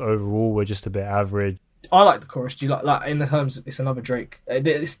bars overall were just a bit average. I like the chorus. Do you like in the terms? It's another Drake.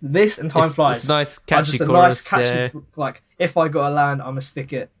 This and Time Flies. It's nice, catchy chorus. Like if I got a land, I'ma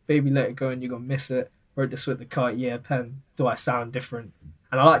stick it. Baby, let it go, and you gonna miss it. Wrote this with the Cartier pen. Do I sound different?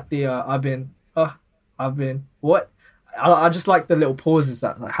 And I like the I've been what? I just like the little pauses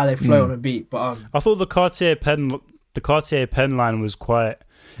that like how they flow on a beat. But I thought the Cartier pen line was quite.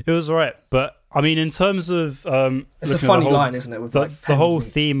 It was alright, but. I mean, in terms of it's a funny line, isn't it? With the whole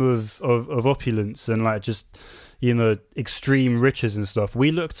theme of opulence and like just extreme riches and stuff.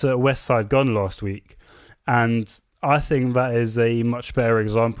 We looked at West Side Gun last week, and I think that is a much better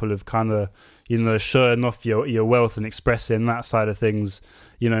example of kind of showing off your wealth and expressing that side of things,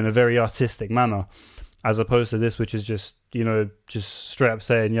 in a very artistic manner, as opposed to this, which is just straight up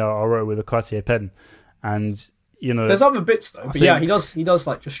saying, yeah, I wrote with a Cartier pen. And there's other bits though, but yeah, he does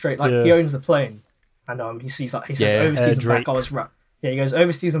like just straight, like he owns the plane, and he says overseas and back. He goes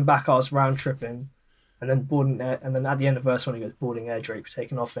overseas and back. I was round tripping, and then boarding air, and then at the end of verse 1 he goes boarding air Drake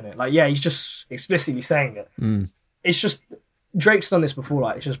taking off in it. Like, yeah, he's just explicitly saying it. It's just Drake's done this before.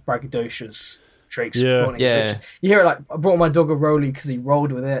 Like, it's just braggadocious. Drake's You hear it like, I brought my dog a rollie because he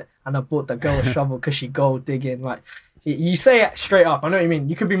rolled with it, and I bought the girl a shovel because she gold digging. Like, you say it straight up. I know what you mean.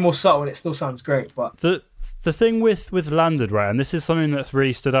 You could be more subtle and it still sounds great. But the thing with Landed, right, and this is something that's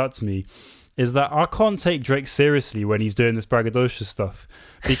really stood out to me, is that I can't take Drake seriously when he's doing this braggadocious stuff,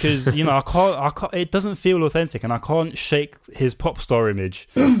 because I can't. It doesn't feel authentic, and I can't shake his pop star image.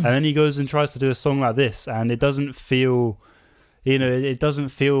 And then he goes and tries to do a song like this, and it doesn't feel, it doesn't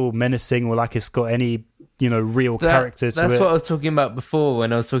feel menacing or like it's got any real character to it. That's what I was talking about before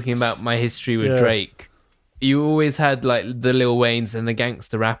when I was talking about my history with Drake. You always had like the Lil Waynes and the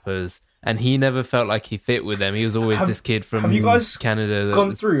gangster rappers, and he never felt like he fit with them. He was always this kid from Canada. Have you guys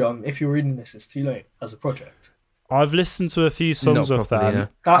gone through, if you're reading this, It's Too Late as a project? I've listened to a few songs of that. No.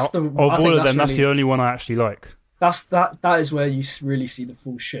 That's the only one I actually like. That is where you really see the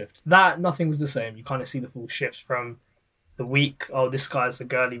full shift. That Nothing Was the Same. You kind of see the full shifts from the weak, this guy's a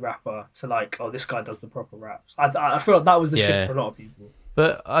girly rapper, to like, this guy does the proper raps. I feel like that was the shift for a lot of people.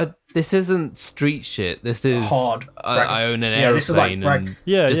 But this isn't street shit. This is hard. I own an airplane and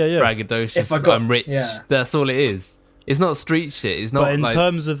braggadocious. If I'm rich. Yeah. That's all it is. It's not street shit. It's not. But in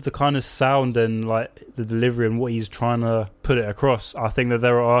terms of the kind of sound and like the delivery and what he's trying to put it across, I think that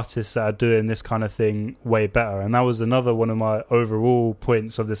there are artists that are doing this kind of thing way better. And that was another one of my overall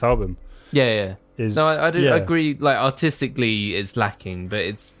points of this album. Yeah. I do agree. Like, artistically, it's lacking, but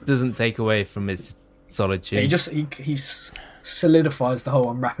it doesn't take away from its solitude. He solidifies the whole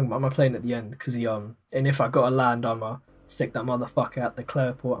I'm rapping about my plane at the end, because he and if I got to land, I'ma stick that motherfucker at the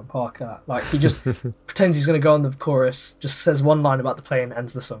Clareport and park that. Like, he just pretends he's gonna go on the chorus, just says one line about the plane,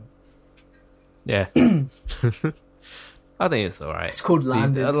 ends the song. Yeah. I think it's alright. It's called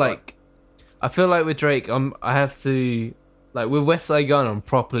Landed. I feel like with Drake, I have to, like, with Westside Gun, I'm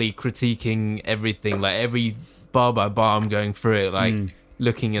properly critiquing everything, like every bar by bar I'm going through it, like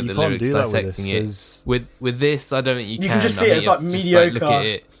looking at the lyrics, dissecting it. With this, I don't think you can. You can just see it as like mediocre look at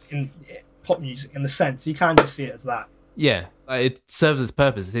it. In pop music, in the sense. You can just see it as that. Yeah, it serves its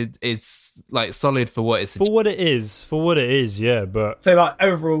purpose. It's like solid for what it's... For what it is, yeah, but... So, like,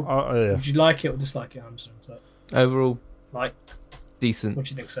 overall, would you like it or dislike it? I'm sorry, so. Overall, like, decent. What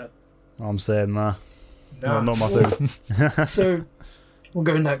do you think, sir? I'm saying nah. Not my thing. So, we'll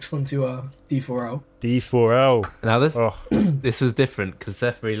go next on to D4L. D4L. Now this was different because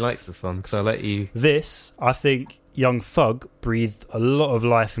Seth really likes this one, so I'll let you... This, I think Young Thug breathed a lot of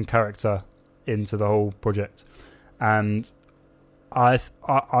life and character into the whole project. And I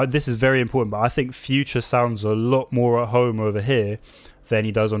this is very important, but I think Future sounds a lot more at home over here than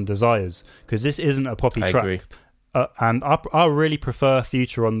he does on Desires, because this isn't a poppy track. Agree. And I really prefer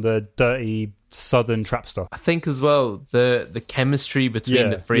Future on the dirty southern trap stuff. I think as well the chemistry between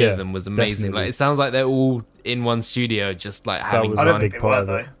the three of them was amazing. Definitely. Like, it sounds like they're all in one studio, just like having fun. I don't think they were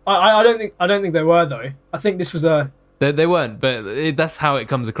though. I don't think they were though. I think this was a... They weren't, but that's how it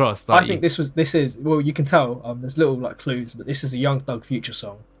comes across. Like, I think this is well, you can tell. There's little like clues, but this is a Young Thug Future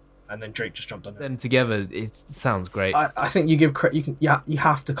song, and then Drake just jumped on it. Them together, it sounds great. I think you give credit. You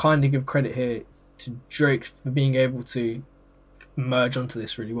have to kind of give credit here to Drake for being able to merge onto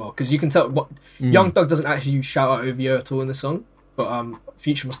this really well, because you can tell what Young Thug doesn't actually shout out OVO at all in the song, but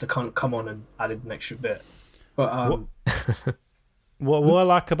Future must have kind of come on and added an extra bit. But What I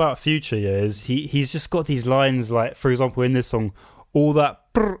like about Future is he's just got these lines, like, for example, in this song, all that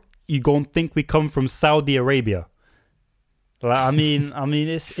you gon' think we come from Saudi Arabia. Like, I mean,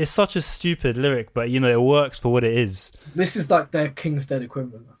 it's such a stupid lyric, but it works for what it is. This is like their King's Dead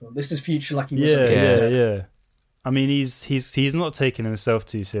equivalent. I thought this is Future like he was on King's Dead. Yeah. I mean, he's not taking himself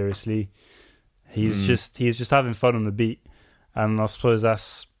too seriously. He's just having fun on the beat, and I suppose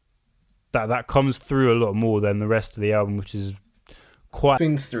that comes through a lot more than the rest of the album, which is quite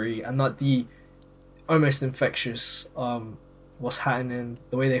between three, and like the almost infectious what's happening,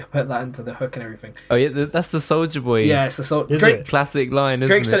 the way they put that into the hook and everything. Oh yeah, that's the Soulja Boy. Yeah, it's the Drake classic line.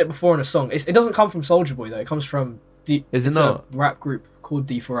 Drake said it before in a song. It doesn't come from Soulja Boy though. It comes from it's not a rap group called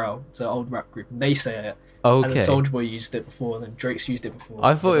D4L. It's an old rap group, and they say it. Okay. And then Soulja Boy used it before, and then Drake's used it before.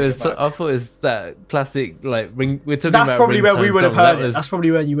 I thought it was that classic, like, ring. We're talking that's about probably where we would have heard it. Was... That's probably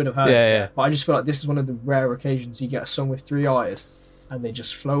where you would have heard it. Yeah. But I just feel like this is one of the rare occasions you get a song with three artists, and they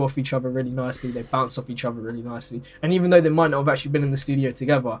just flow off each other really nicely. They bounce off each other really nicely. And even though they might not have actually been in the studio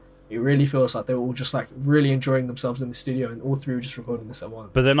together, it really feels like they were all just like really enjoying themselves in the studio, and all three were just recording this at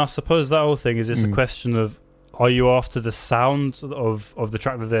once. But then I suppose that whole thing is just a question of, are you after the sound of the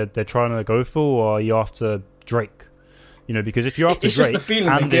track that they're trying to go for, or are you after Drake? You know, because if you're after Drake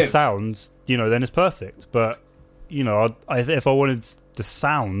and the sound, you know, then it's perfect. But you know, if I wanted the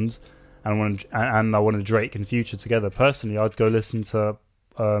sound and I wanted Drake and Future together, personally, I'd go listen to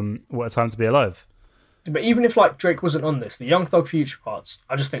What a Time to Be Alive. But even if like Drake wasn't on this, the Young Thug Future parts,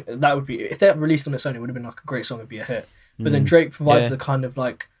 I just think that would be, if they had released on its own, it would have been like a great song, it'd be a hit. But then Drake provides the kind of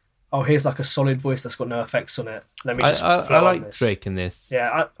like, oh, here's like a solid voice that's got no effects on it. Let me just I like Drake in this.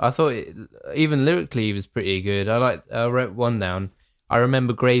 Yeah, I thought even lyrically he was pretty good. I wrote one down. I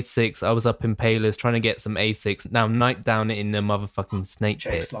remember grade 6, I was up in Payless trying to get some A6. Now night down in the motherfucking snake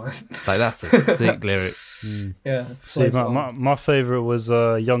pit. Like, that's a sick lyric. Yeah. See, my favourite was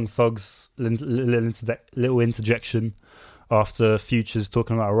Young Thug's little interjection after Future's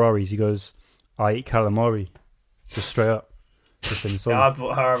talking about Ferraris. He goes, I eat calamari. Just straight up. Just in the song. Yeah, I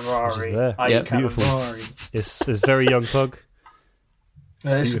bought her a Ferrari. I eat calamari. It's very Young Thug.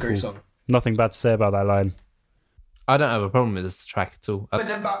 Yeah, it's a great song. Nothing bad to say about that line. I don't have a problem with this track at all. The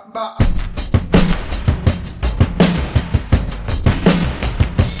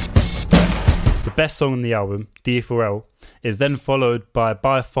best song on the album, D4L, is then followed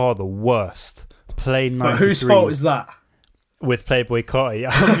by far the worst, Plane 93. But whose fault is that? With Playboi Carti.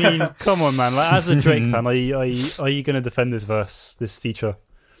 I mean, come on, man. Like, as a Drake fan, are you going to defend this feature?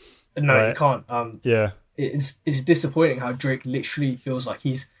 No, you can't. Yeah, it's disappointing how Drake literally feels like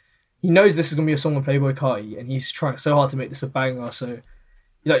he knows this is going to be a song with Playboi Carti, and he's trying so hard to make this a banger. So,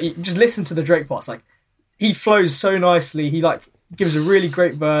 you just listen to the Drake parts. Like, he flows so nicely. He like gives a really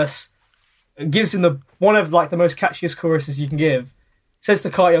great verse, gives him one of like the most catchiest choruses you can give. Says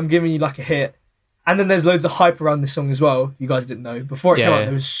to Carti, "I'm giving you like a hit," and then there's loads of hype around this song as well. You guys didn't know before it came out.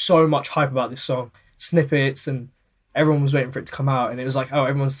 There was so much hype about this song, snippets, and everyone was waiting for it to come out. And it was like, oh,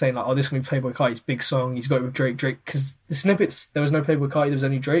 everyone's saying like, oh, this is going to be Playboi Carti's big song. He's got it with Drake, because the snippets there was no Playboi Carti, there was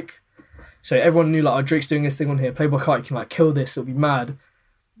only Drake. So everyone knew like, oh, Drake's doing this thing on here. Playboi Carti can like kill this. It'll be mad.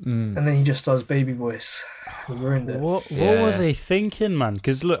 And then he just does baby voice. He ruined it. What were they thinking, man?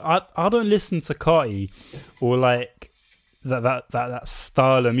 Because look, I don't listen to Carti or like that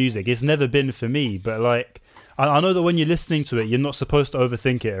style of music. It's never been for me. But like, I know that when you're listening to it, you're not supposed to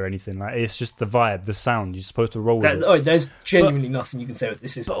overthink it or anything. Like, it's just the vibe, the sound. You're supposed to roll with it. Oh, there's genuinely nothing you can say with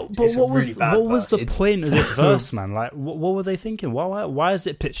this. But what was the point of this verse, man? Like, what were they thinking? Why is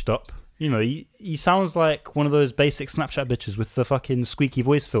it pitched up? You know, he sounds like one of those basic Snapchat bitches with the fucking squeaky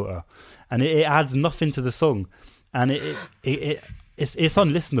voice filter, and it adds nothing to the song, and it's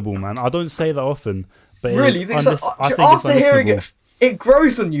unlistenable, man. I don't say that often, but really, after hearing it, it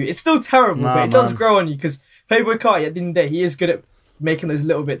grows on you. It's still terrible, but it does grow on you because Playboi Carti, at the end of the day, he is good at making those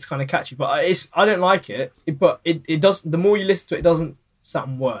little bits kind of catchy. But I don't like it. But it does. The more you listen to it, it doesn't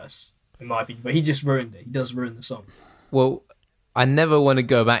sound worse, in my opinion. But he just ruined it. He does ruin the song. Well, I never want to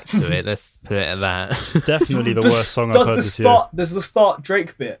go back to it. Let's put it at that. It's definitely the worst song I've heard this year. Does the start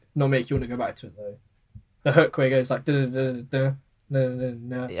Drake bit not make you want to go back to it though? The hook where he goes like again,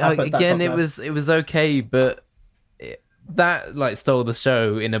 it was okay, but that like stole the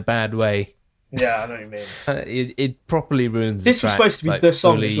show in a bad way. Yeah, I know what you mean. It properly ruins. This was supposed to be like, the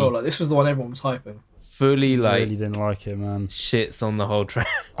song as well. Like, this was the one everyone was hyping. Fully like really didn't like it, man. Shits on the whole track.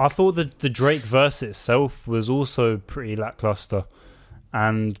 I thought the Drake verse itself was also pretty lackluster,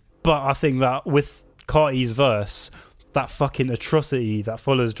 but I think that with Carti's verse, that fucking atrocity that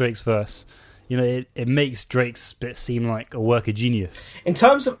follows Drake's verse, you know, it makes Drake's bit seem like a work of genius. In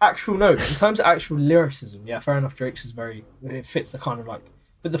terms of actual lyricism, yeah, fair enough. Drake's is it fits the kind of like,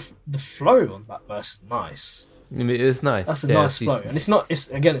 but the flow on that verse is nice. It was nice. That's a nice flow, and it's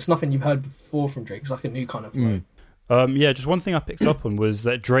nothing you've heard before from Drake. It's like a new kind of flow. Just one thing I picked up on was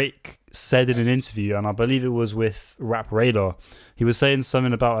that Drake said in an interview, and I believe it was with Rap Radar, he was saying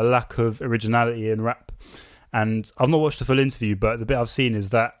something about a lack of originality in rap. And I've not watched the full interview, but the bit I've seen is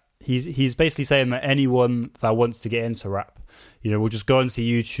that he's basically saying that anyone that wants to get into rap, you know, will just go onto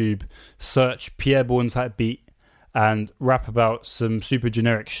YouTube, search Pierre Bourne type beat, and rap about some super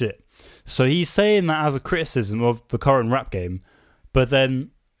generic shit. So he's saying that as a criticism of the current rap game, but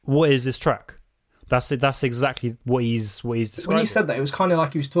then what is this track? That's exactly what he's describing. When he said that, it was kind of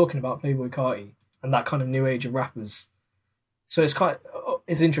like he was talking about Playboi Carti and that kind of new age of rappers. So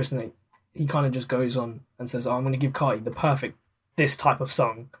it's interesting that he kind of just goes on and says, I'm going to give Carti the perfect this type of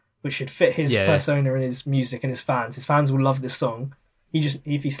song, which should fit his persona and his music and his fans. His fans will love this song.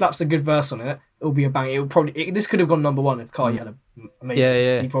 if he slaps a good verse on it, it'll be a bang. It would probably this could have gone number 1 if Carti had an amazing.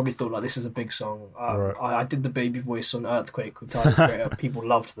 Yeah. He probably thought like this is a big song. I did the baby voice on Earthquake with Tyler the Creator. People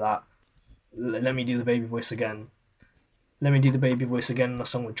loved that. Let me do the baby voice again. Let me do the baby voice again in a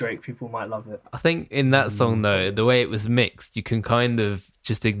song with Drake. People might love it. I think in that song though, the way it was mixed, you can kind of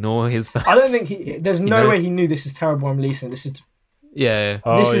just ignore his verse. I don't think there's no way he knew this is terrible. I'm releasing it. This is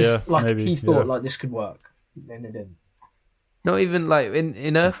maybe, he thought like this could work, and it didn't. Not even like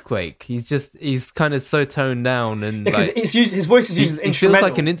in Earthquake, he's kind of so toned down and because like, his voice is used as instrumental. It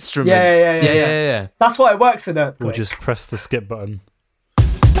feels like an instrument. Yeah. That's why it works in Earthquake. We'll just press the skip button.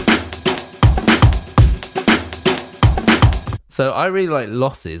 So I really like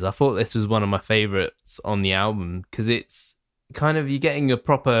Losses. I thought this was one of my favourites on the album because it's kind of, you're getting a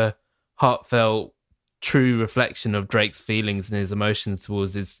proper heartfelt, true reflection of Drake's feelings and his emotions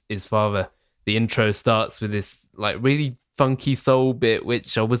towards his father. The intro starts with this like really funky soul bit,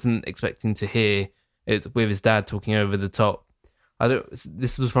 which I wasn't expecting to hear it with his dad talking over the top.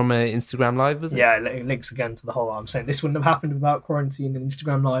 This was from an Instagram Live, was it? Yeah, it links again to the whole. I'm saying this wouldn't have happened without quarantine and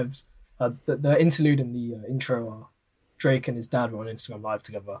Instagram Lives. The interlude and the intro are Drake and his dad were on Instagram Live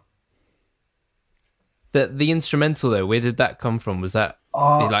together. The instrumental though, where did that come from? Was that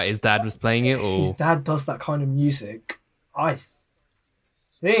like his dad was playing it, or his dad does that kind of music? I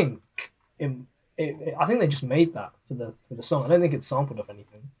think I think they just made that for the song. I don't think it's sampled off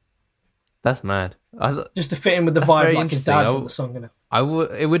anything. That's mad. Just to fit in with the vibe, like his dad's in the song.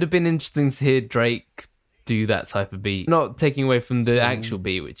 It would have been interesting to hear Drake do that type of beat, not taking away from the actual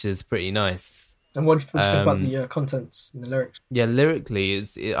beat, which is pretty nice. And what do you think about the contents and the lyrics? Yeah, lyrically,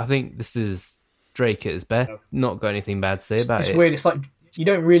 I think this is Drake at his best. Yeah. Not got anything bad to say about it. It's weird. It's like you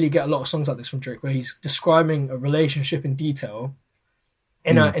don't really get a lot of songs like this from Drake, where he's describing a relationship in detail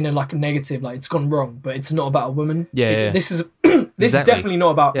in a like a negative, like it's gone wrong, but it's not about a woman. This is is definitely not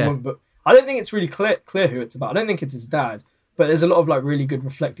about a woman. But I don't think it's really clear who it's about. I don't think it's his dad. But there's a lot of like really good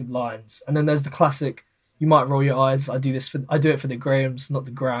reflective lines, and then there's the classic. You might roll your eyes. I do it for the Grahams, not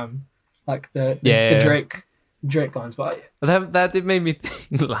the Gram. Like the Drake lines, but that did make me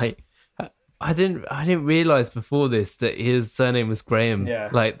think. Like I didn't realize before this that his surname was Graham. Yeah,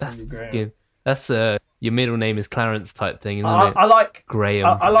 like that's your middle name is Clarence type thing, isn't it? I like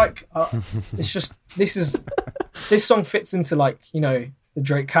Graham. I like. It's just this song fits into like the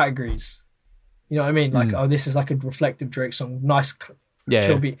Drake categories. You know what I mean? Like this is like a reflective Drake song, nice,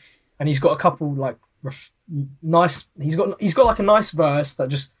 chill beat, and he's got a couple like nice. He's got like a nice verse that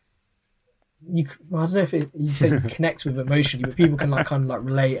just. I don't know if you say connects with emotionally, but people can like kind of like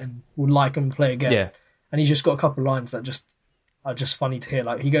relate and will like and play again. Yeah. And he's just got a couple of lines that just are just funny to hear.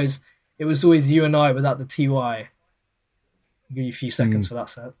 Like he goes, "It was always you and I without the TY." I'll give you a few seconds for that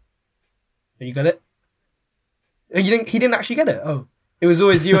set. You got it? Oh, he didn't actually get it. Oh, it was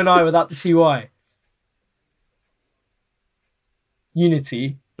always you and I without the TY.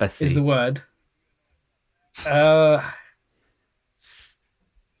 Unity is the word.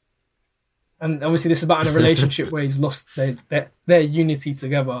 And obviously this is about in a relationship where he's lost their unity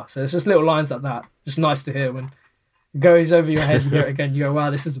together. So it's just little lines like that. Just nice to hear when it goes over your head, you hear it again, you go,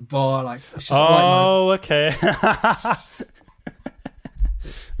 wow, this is a bar. Like, it's just okay.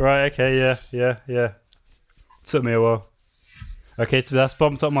 Right, okay, yeah. Took me a while. Okay, so that's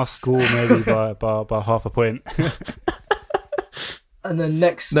bumped up my score maybe by half a point. And then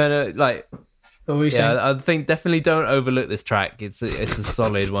next... No, like... What were you saying? I think definitely don't overlook this track. It's a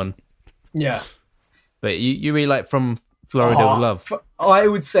solid one. Yeah. But you really like From Florida with Love? I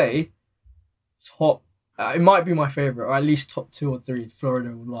would say top... it might be my favourite, or at least top 2 or 3,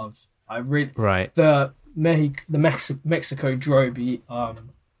 Florida with Love. I really... Right. The Mexico Dro beat,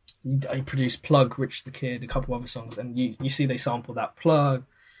 he produced Plug, Rich the Kid, a couple other songs, and you see they sample that Plug.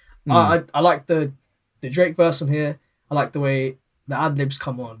 I like the Drake verse on here. I like the way the ad-libs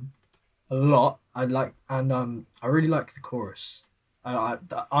come on a lot. I really like the chorus.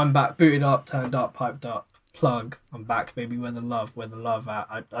 I'm back, booted up, turned up, piped up, Plug, I'm back, baby, where the love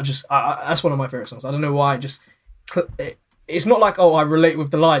at. That's one of my favourite songs. I don't know why, it's not like, I relate with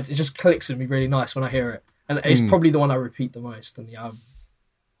the lines, it just clicks with me really nice when I hear it. And it's probably the one I repeat the most on the album.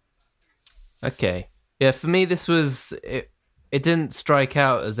 Okay. Yeah, for me, this was... It didn't strike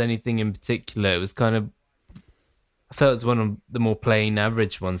out as anything in particular. It was kind of... I felt it was one of the more plain,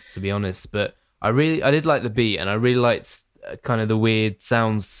 average ones, to be honest. But I did like the beat, and I really liked kind of the weird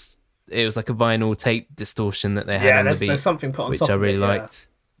sounds. It was like a vinyl tape distortion that they had on the beat. There's something put on which top I really of it, liked.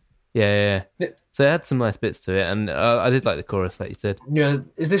 Yeah. So it had some nice bits to it, and I did like the chorus, like you said. Yeah,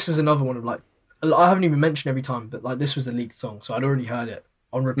 this is another one of like... I haven't even mentioned every time, but like this was a leaked song, so I'd already heard it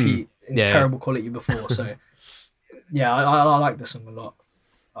on repeat in terrible quality before. So yeah, I like the song a lot.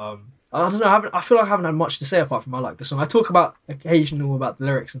 I don't know. I feel like I haven't had much to say apart from I like the song. I talk about occasionally about the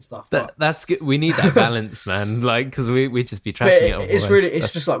lyrics and stuff. That's good. We need that balance, man. Like, because we just be trashing it. It's really,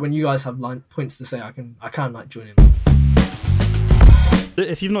 it's just like when you guys have points to say, I can like join in.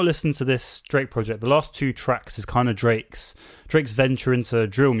 If you've not listened to this Drake project, the last 2 tracks is kind of Drake's venture into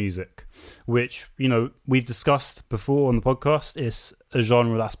drill music, which, you know, we've discussed before on the podcast. It's a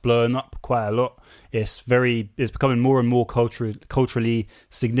genre that's blowing up quite a lot. It's becoming more and more culturally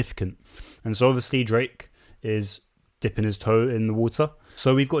significant. And so obviously Drake is dipping his toe in the water.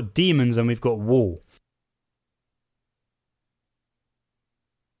 So we've got Demons and we've got War.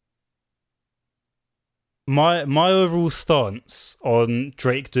 My overall stance on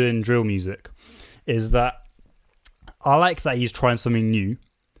Drake doing drill music is that I like that he's trying something new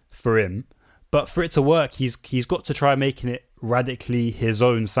for him, but for it to work, he's got to try making it radically his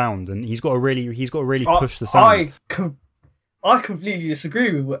own sound, and he's got to really push the sound. I completely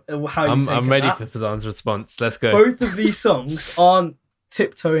disagree with how you take it. I'm ready for Fazan's response. Let's go. Both of these songs aren't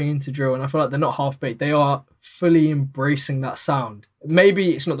tiptoeing into drill, and I feel like they're not half-baked. They are fully embracing that sound.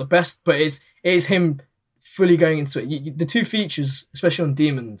 Maybe it's not the best, but it is him fully going into it. The 2 features, especially on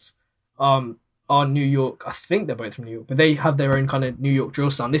Demons, are New York. I think they're both from New York, but they have their own kind of New York drill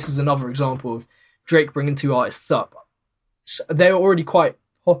sound. This is another example of Drake bringing 2 artists up. So they're already quite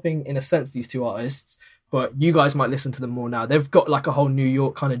popping in a sense, these 2 artists, but you guys might listen to them more now. They've got like a whole New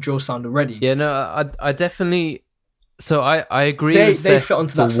York kind of drill sound already. Yeah, no, I definitely. So I agree. They with Seth fit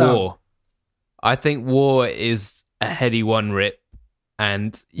onto for that sound. War. I think War is a heady one rip,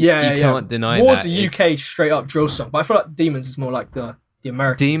 and you can't deny War's that. the UK straight up drill song, but I feel like Demons is more like the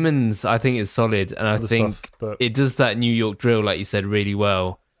American. Demons, I think, is solid, and I think it does that New York drill, like you said, really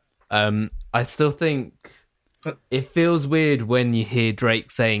well. I still think it feels weird when you hear Drake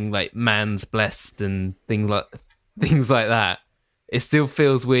saying like "man's blessed" and things like that. It still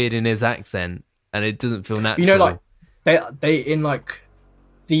feels weird in his accent, and it doesn't feel natural. You know, like they in like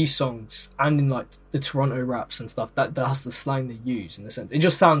these songs and in like the Toronto raps and stuff, that's the slang they use in the sense. It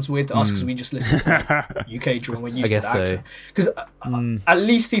just sounds weird to us because we just listen to UK drill and we're used to the accent. Because at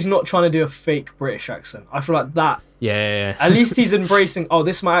least he's not trying to do a fake British accent. I feel like that. Yeah. At least he's embracing. Oh,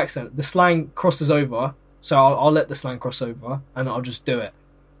 this is my accent. The slang crosses over, so I'll let the slang cross over and I'll just do it.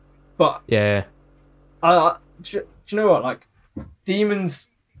 But yeah, do you know what? Like Demons,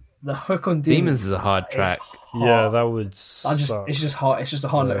 the hook on Demons is a hard track. Yeah, that would. It's just hard. It's just a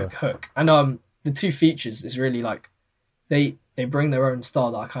hard hook. And the 2 features is really like they bring their own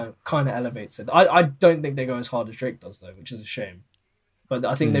style that kind of elevates it. I don't think they go as hard as Drake does though, which is a shame. But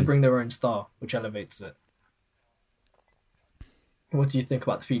I think they bring their own style, which elevates it. What do you think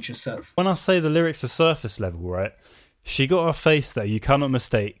about the features, Seth? When I say the lyrics are surface level, right? She got a face that you cannot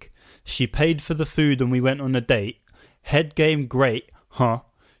mistake. She paid for the food and we went on a date. Head game great, huh?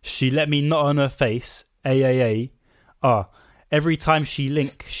 She let me nut on her face. AAA. Every time she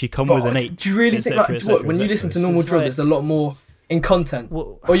link, she come with an 8. Do you really think when you listen to normal drill, there's a lot more in content?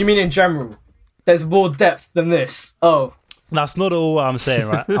 Or you mean in general? There's more depth than this. Oh, that's not all I'm saying,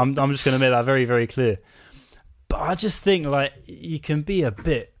 right? I'm just going to make that very, very clear. But I just think like you can be a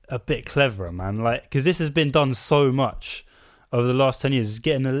bit cleverer, man. Like because this has been done so much over the last 10 years.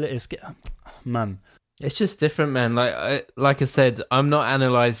 Man. It's just different, man. Like I said, I'm not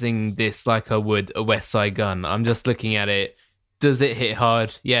analysing this like I would a West Side Gun. I'm just looking at it. Does it hit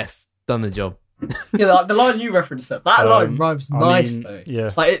hard? Yes, done the job. Yeah, the line you referenced, that line rhymes nice though. Yeah,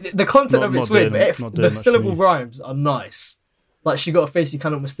 like the content of it's weird, but the syllable rhymes are nice. Like she got a face you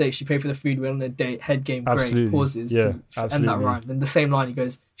cannot mistake. She paid for the food. Went on a date. Head game great. Pauses to end that rhyme. Then the same line he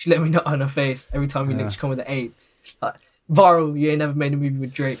goes. She let me nut on her face every time we link. She come with an 8. Like, viral, you ain't never made a movie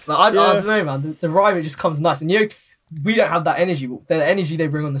with Drake. Like I don't know, man. The rhyme, it just comes nice, and we don't have that energy. The energy they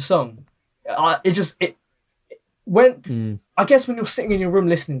bring on the song, I guess when you're sitting in your room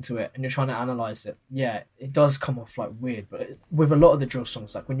listening to it and you're trying to analyze it, it does come off like weird. But with a lot of the drill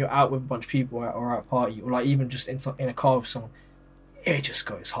songs, like when you're out with a bunch of people or at a party, or like even just in a car with someone, it just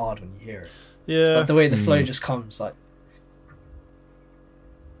goes hard when you hear it. Yeah, like the way the flow just comes, like.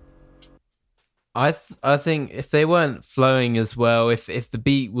 I think if they weren't flowing as well, if the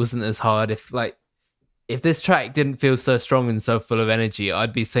beat wasn't as hard, if this track didn't feel so strong and so full of energy,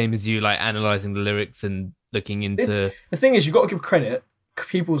 I'd be same as you, like analysing the lyrics and looking into... The thing is, you've got to give credit.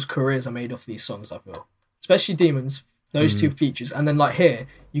 People's careers are made off these songs, I feel. Especially Demons, those 2 features. And then like here,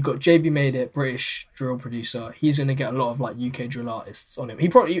 you've got JB Made It, British drill producer. He's going to get a lot of like UK drill artists on him. He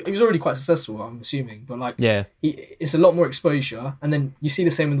was already quite successful, I'm assuming. But like, it's a lot more exposure. And then you see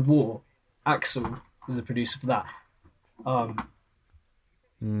the same in The War. Axel is the producer for that.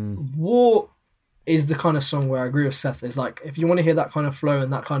 War is the kind of song where I agree with Seth. Is like, if you want to hear that kind of flow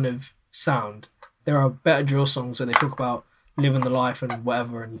and that kind of sound, there are better drill songs where they talk about living the life and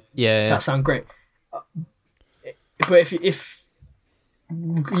whatever, and that sound great. But if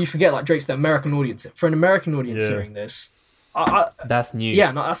you forget, like, Drake's the American audience. For an American audience hearing this, that's new.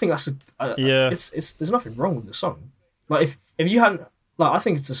 Yeah, no, I think that's it's there's nothing wrong with the song. Like, if you hadn't, like, I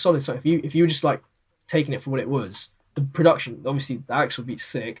think it's a solid song. If you were just like taking it for what it was, the production, obviously the actual beat's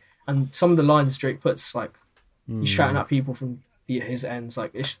sick, and some of the lines Drake puts, like, he's shouting at people from his ends.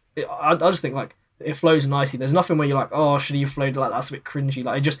 Like, I just think, like, it flows nicely. There's nothing where you're like, oh, should he have flowed like that? That's a bit cringy.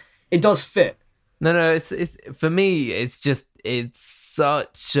 Like, it does fit. No, it's for me. It's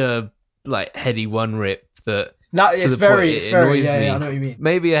such a, like, heady one rip that it's very annoys me. I know what you mean.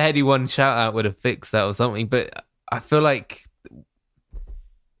 Maybe a heady one shout out would have fixed that or something, but I feel like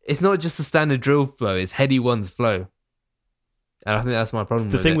it's not just the standard drill flow; it's heady one's flow, and I think that's my problem.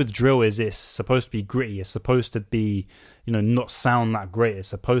 The thing with drill is it's supposed to be gritty. It's supposed to be, not sound that great. It's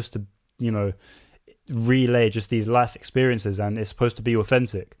supposed to, relay just these life experiences, and it's supposed to be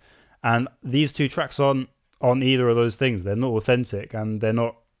authentic. And these two tracks aren't either of those things. They're not authentic, and they're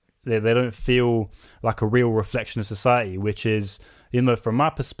not. They don't feel like a real reflection of society, which is, from my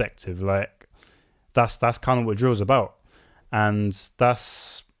perspective, like, that's kind of what drill's about, and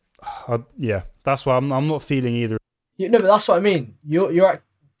that's why I'm not feeling either. No, but that's what I mean. You're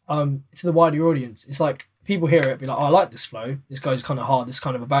to the wider audience. It's like, people hear it, be like, oh, I like this flow. This goes kind of hard. This is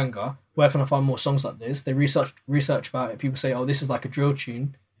kind of a banger. Where can I find more songs like this? They research about it. People say, oh, this is like a drill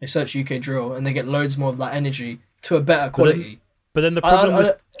tune. They search UK drill, and they get loads more of that energy to a better quality. But then the problem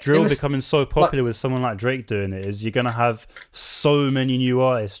with drill becoming so popular with someone like Drake doing it is you're going to have so many new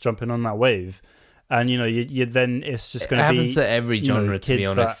artists jumping on that wave. And, you then it's just going to be... It happens to every genre, to be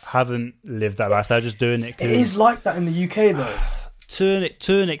honest. That haven't lived that life. They're just doing it. It is like that in the UK, though.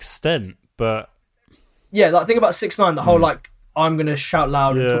 To an extent, but... Yeah, like, think about 6ix9ine, the whole, like, I'm going to shout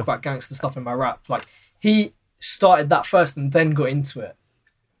loud and talk about gangster stuff in my rap. Like, he started that first and then got into it.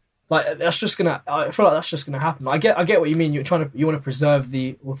 Like, I feel like that's just gonna happen. I get what you mean. You want to preserve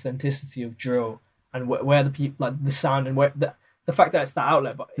the authenticity of drill and where the people, like, the sound and where the fact that it's that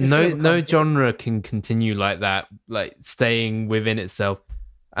outlet. But no genre can continue like that, like, staying within itself.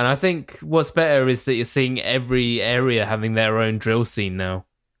 And I think what's better is that you're seeing every area having their own drill scene now.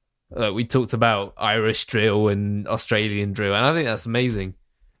 Like, we talked about Irish drill and Australian drill, and I think that's amazing.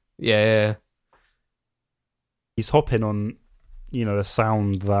 Yeah. He's hopping on, a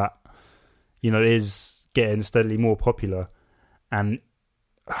sound that, is getting steadily more popular, and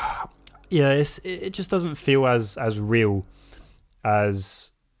it just doesn't feel as real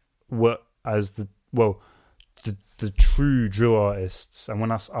as the true drill artists. And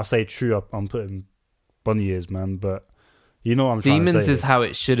when I say true, I'm putting bunny ears, man. But what I'm trying to say. Demons is how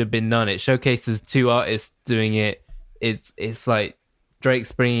it should have been done. It showcases two artists doing it. It's like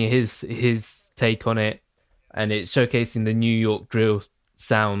Drake's bringing his take on it, and it's showcasing the New York drill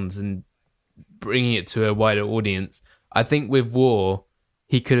sounds and bringing it to a wider audience. I think with War,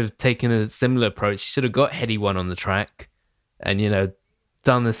 he could have taken a similar approach. He should have got Heady One on the track and,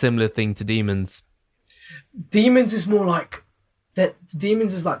 done a similar thing to Demons. Demons is more like that.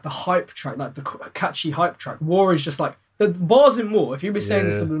 Demons is like the hype track, like the catchy hype track. War is just like the bars in War. If you were saying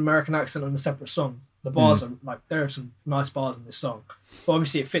this with an American accent on a separate song, the bars are like, there are some nice bars in this song. But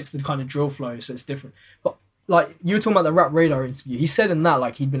obviously it fits the kind of drill flow, so it's different. But, like, you were talking about the Rap Radar interview. He said in that,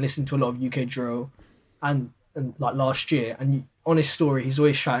 like, he'd been listening to a lot of UK drill and like, last year. And on his story, he's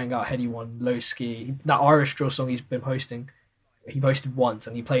always shouting out Heady One, Low Ski. That Irish drill song he's been posting, he posted once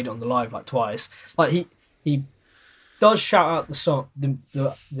and he played it on the live, like, twice. Like, he does shout out the song,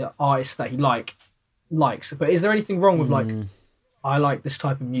 the artist that he likes. But is there anything wrong with, like, I like this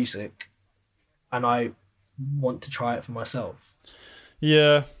type of music and I want to try it for myself?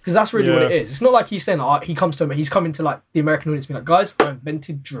 Yeah, because that's really what it is. It's not like he's saying, he comes to him, he's coming to, like, the American audience, being like, guys, I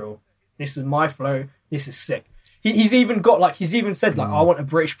invented drill. This is my flow. This is sick. He's even said, like, I want a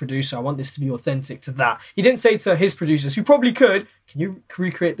British producer. I want this to be authentic to that. He didn't say to his producers, who probably could, can you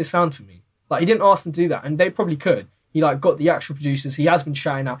recreate this sound for me? Like, he didn't ask them to do that, and they probably could. He, like, got the actual producers. He has been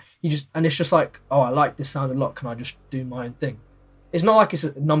shouting out. And it's just like, oh, I like this sound a lot. Can I just do my own thing? It's not like it's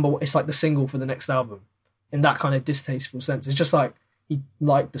a number. It's like the single for the next album, in that kind of distasteful sense. It's just like, he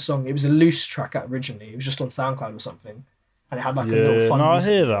liked the song. It was a loose track originally. It was just on SoundCloud or something, and it had like a little fun. No, I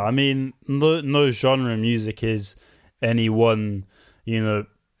hear that. I mean, no genre of music is any one,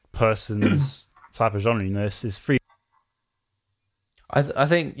 person's type of genre. It's free. I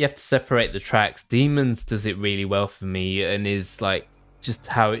think you have to separate the tracks. Demons does it really well for me, and is like just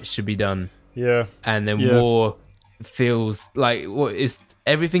how it should be done. Yeah. And then War feels like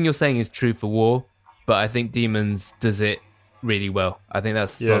everything you're saying is true for War. but I think Demons does it really well. I think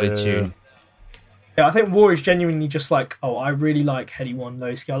that's a solid tune. Yeah, I think War is genuinely just like, oh, I really like Headie One,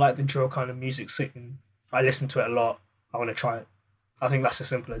 Lowski. I like the drill kind of music scene. I listen to it a lot. I want to try it. I think that's as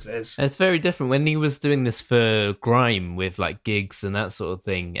simple as it is. It's very different. When he was doing this for grime with like gigs and that sort of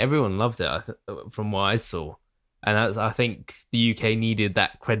thing, everyone loved it from what I saw. And I think the UK needed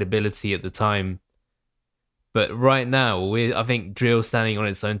that credibility at the time. But right now, I think drill's standing on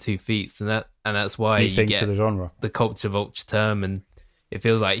its own 2 feet, and that's why you get to the genre, the culture vulture term, and it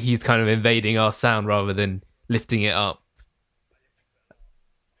feels like he's kind of invading our sound rather than lifting it up.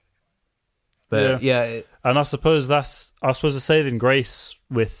 But yeah. And I suppose the saving grace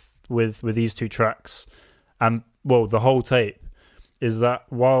with these 2 tracks, and well, the whole tape, is that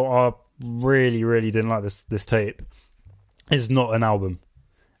while I really, really didn't like this tape, it's not an album.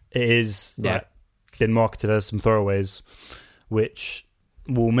 It is been marketed as some throwaways, which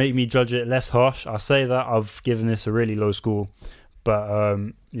will make me judge it less harsh. I say that I've given this a really low score, but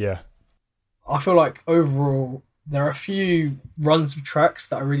I feel like overall there are a few runs of tracks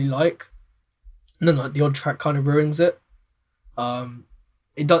that I really like, and then like the odd track kind of ruins it.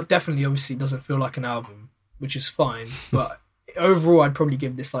 It definitely obviously doesn't feel like an album, which is fine, but overall I'd probably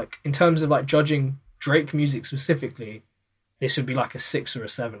give this, like, in terms of like judging Drake music specifically, this would be like a 6 or a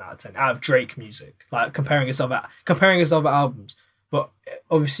 7 out of 10 out of Drake music, like comparing his other albums. But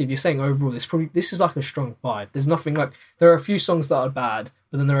obviously, if you're saying overall, this is like a strong 5. There's nothing like, there are a few songs that are bad,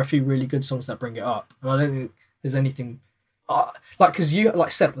 but then there are a few really good songs that bring it up. And I don't think there's anything like, because you like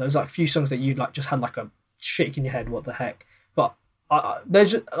said there was like a few songs that you like just had like a shake in your head, what the heck. But I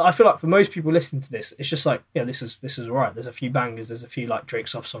feel like for most people listening to this, it's just like, yeah, this is alright. There's a few bangers, there's a few like Drake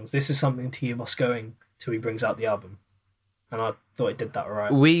soft songs. This is something to keep us going till he brings out the album. And I thought it did that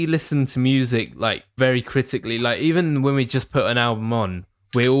right. We listen to music like very critically. Like even when we just put an album on,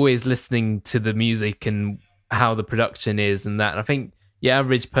 we're always listening to the music and how the production is and that. And I think the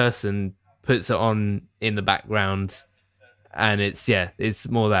average person puts it on in the background, and it's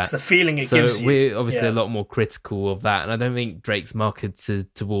more that. It's the feeling it gives you. So we're obviously a lot more critical of that. And I don't think Drake's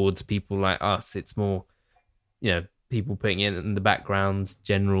marketed towards people like us. It's more, people putting it in the background,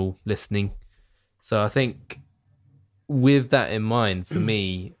 general listening. So I think, with that in mind, for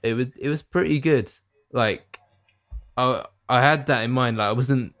me, it was pretty good. Like, I had that in mind. Like, I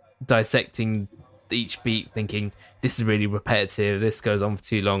wasn't dissecting each beat, thinking this is really repetitive, this goes on for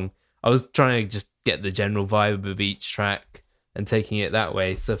too long. I was trying to just get the general vibe of each track and taking it that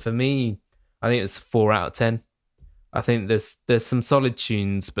way. So for me, I think it's 4 out of 10. I think there's some solid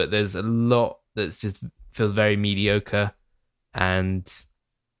tunes, but there's a lot that's just feels very mediocre. And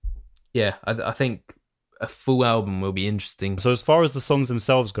yeah, I think a full album will be interesting. So as far as the songs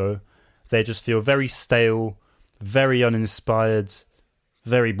themselves go, they just feel very stale, very uninspired,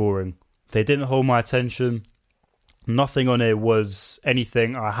 very boring. They didn't hold my attention. Nothing on it was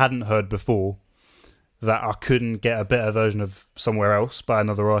anything I hadn't heard before that I couldn't get a better version of somewhere else by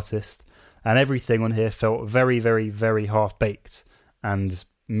another artist. And everything on here felt very, very, very half-baked and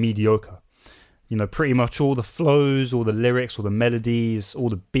mediocre. Pretty much all the flows, all the lyrics, all the melodies, all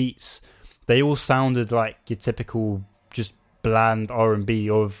the beats, they all sounded like your typical just bland R&B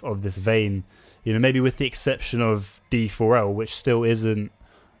of this vein. Maybe with the exception of D4L, which still isn't,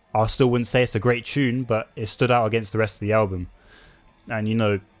 I still wouldn't say it's a great tune, but it stood out against the rest of the album.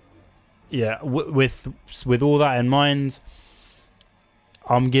 And with all that in mind,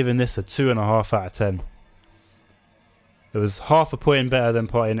 I'm giving this a 2.5 out of 10. It was half a point better than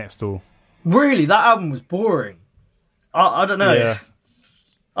Party Next Door. Really? That album was boring. I don't know. Yeah.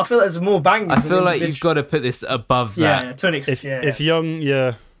 I feel there's more bangers. I feel like you've got to put this above that. Yeah, to an extent. If Young,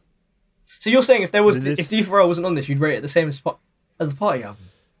 yeah. So you're saying if D4L wasn't on this, you'd rate it the same as the Party album?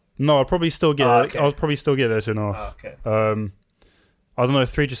 No, I'd probably still give it. Okay. I'll probably still give it a 2.5. Okay. I don't know.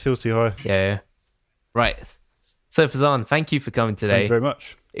 3 just feels too high. Yeah. Right. So Faizan, thank you for coming today. Thank you very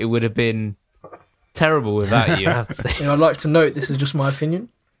much. It would have been terrible without you, I have to say. I'd like to note this is just my opinion.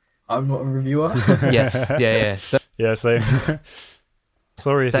 I'm not a reviewer. Yes. Yeah. Yeah. Same.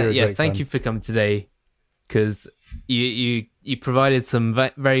 Sorry if you're a Drake thank fan. you for coming today, because you provided some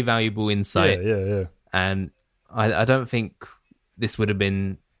very valuable insight. Yeah. And I don't think this would have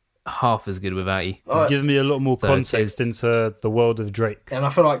been half as good without you. You've given me a lot more context into the world of Drake. And I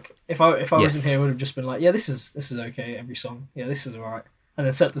feel like if I wasn't here, I would have just been like, yeah, this is okay, every song. Yeah, this is alright. And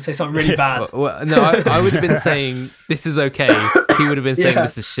then to say something really bad. Well, no, I would have been saying this is okay. He would have been saying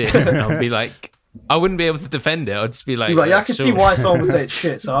this is shit. And I'll be like, I wouldn't be able to defend it. I'd just be like, I can see why someone would say it's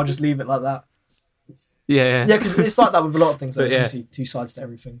shit, so I'll just leave it like that. Yeah, because it's like that with a lot of things. There's obviously two sides to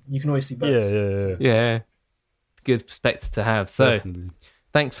everything. You can always see both. Yeah. Good perspective to have. So, Definitely.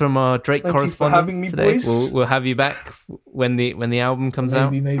 Thanks from our Drake Thank correspondent you for having me, today. boys. We'll have you back when the album comes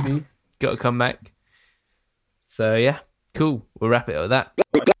out. Maybe. Got to come back. So yeah, cool. We'll wrap it up with that.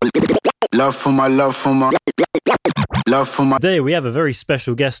 Love for my. Today we have a very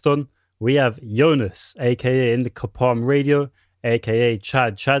special guest on. We have Jonas, aka Indica Palm Radio, aka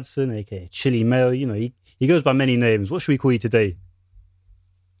Chad Chadson, aka Chili Mayo. You know, he goes by many names. What should we call you today?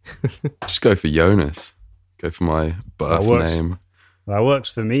 Just go for Jonas. Go for my birth name. That works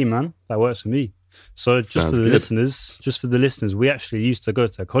for me, man. That works for me. So just for the listeners, we actually used to go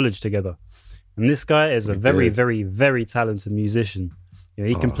to college together. And this guy is a very, very, very talented musician. You know,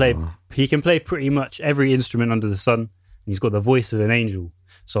 he can play pretty much every instrument under the sun, and he's got the voice of an angel.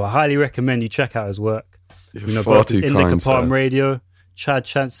 So I highly recommend you check out his work. Go up to Indica Palm Radio, Chad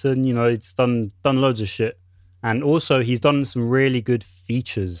Chanson. You know, he's done loads of shit, and also he's done some really good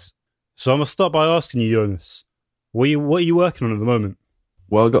features. So I'm gonna start by asking you, Jonas, what are you working on at the moment?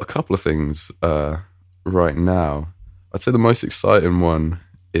 Well, I've got a couple of things right now. I'd say the most exciting one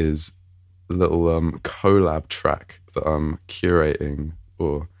is a little collab track that I'm curating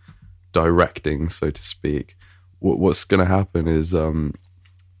or directing, so to speak. What's going to happen is a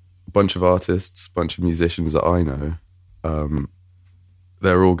bunch of artists, a bunch of musicians that I know,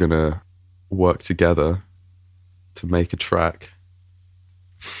 they're all going to work together to make a track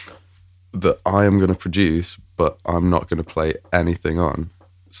that I am going to produce, but I'm not going to play anything on.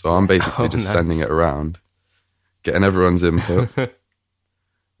 So I'm basically sending it around, getting everyone's input, and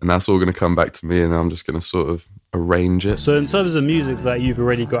that's all going to come back to me, and I'm just going to sort of arrange it. So in terms of music that you've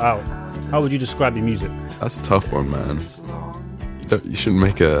already got out, how would you describe your music? That's a tough one, man. You shouldn't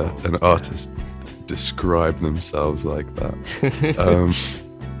make an artist describe themselves like that.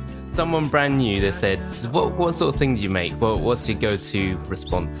 Someone brand new, they said, what sort of thing do you make? What's your go-to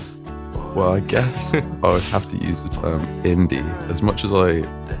response? Well, I guess I would have to use the term indie. As much as I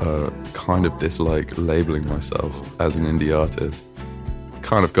kind of dislike labeling myself as an indie artist,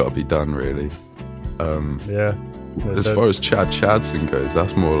 kind of got to be done, really. As far as Chad Chadson goes,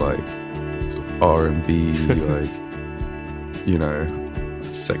 that's more like sort of R&B, like, you know,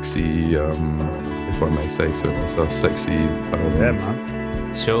 sexy, if I may say so myself, sexy,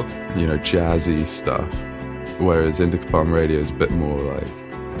 man. Sure. You know, jazzy stuff. Whereas Indica Palm Radio is a bit more like,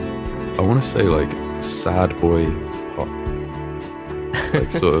 I want to say like sad boy pop. Like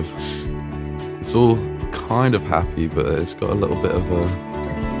sort of, it's all kind of happy, but it's got a little bit of a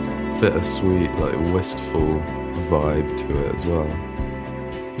bittersweet, like wistful vibe to it as well.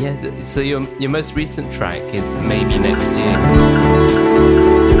 Yeah, so your most recent track is Maybe Next Year.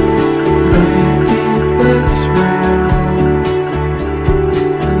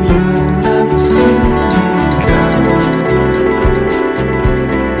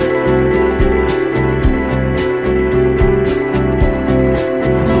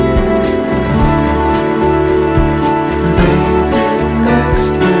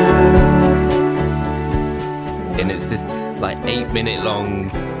 Like 8-minute long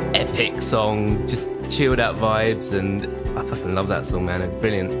epic song, just chilled out vibes, and I fucking love that song, man. It's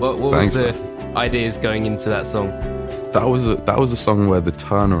brilliant. What was the ideas going into that song? That was a song where the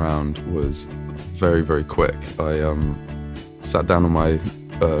turnaround was very, very quick. I sat down on my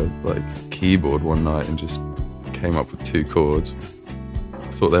keyboard one night and just came up with 2 chords. I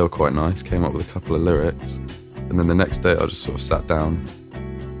thought they were quite nice, came up with a couple of lyrics, and then the next day I just sort of sat down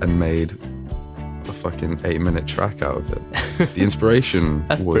and made a fucking 8-minute track out of it. The inspiration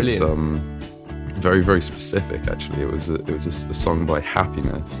was very, very specific, actually. It was a song by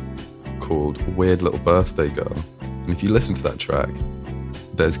Happiness called Weird Little Birthday Girl. And if you listen to that track,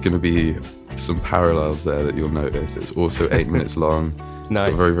 there's going to be some parallels there that you'll notice. It's also 8 minutes long. Nice. It's got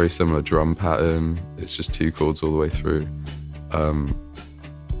a very, very similar drum pattern. It's just 2 chords all the way through.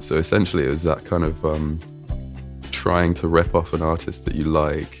 So essentially it was that kind of trying to rip off an artist that you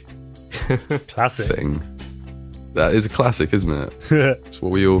like classic thing. That is a classic, isn't it? It's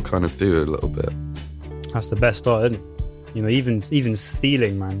what we all kind of do a little bit. That's the best art, isn't it? You know, even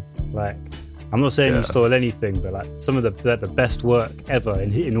stealing, man. Like, I'm not saying you stole anything, but like some of the best work ever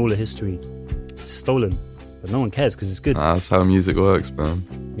in all of history is stolen, but no one cares because it's good. That's how music works, man.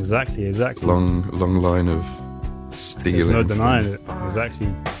 Exactly. It's a long line of stealing. There's no denying it.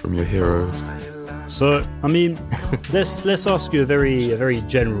 Exactly. From your heroes. So, I mean, let's ask you a very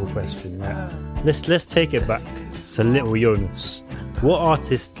general question. Right? Let's take it back to little Jonas. What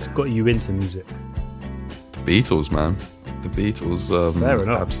artists got you into music? The Beatles, man. The Beatles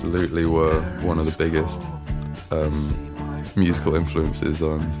absolutely were one of the biggest musical influences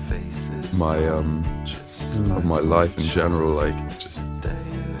on my life in general. Like, just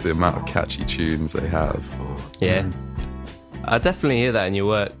the amount of catchy tunes they have. Yeah. I definitely hear that in your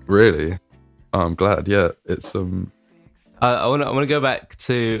work. Really? Oh, I'm glad. Yeah, it's I want to go back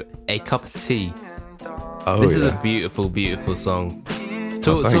to A Cup of Tea. This is a beautiful, beautiful song.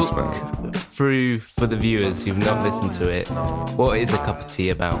 Thanks, man. Through for the viewers who've not listened to it. What is A Cup of Tea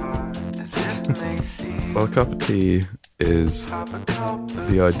about? Well, A Cup of Tea is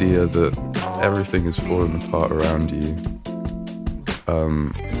the idea that everything is falling apart around you.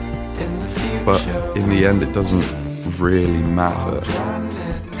 But in the end, it doesn't really matter.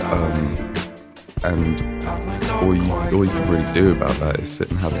 And all you can really do about that is sit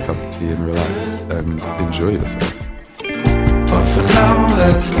and have a cup of tea and relax and enjoy yourself. But for now,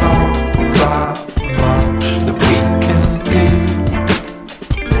 there's not much that we can do.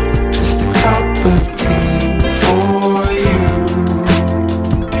 Just a cup of tea for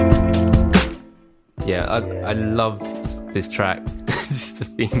you. Yeah, I loved this track. Just the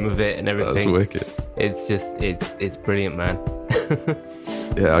theme of it and everything. That's wicked. It's just, it's brilliant, man.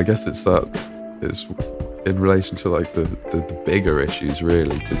 Yeah, I guess it's in relation to like the bigger issues,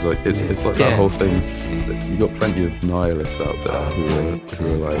 really, because like it's like that whole thing. You got plenty of nihilists out there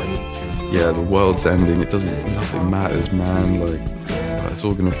who are like, yeah, the world's ending. Nothing matters, man. Like it's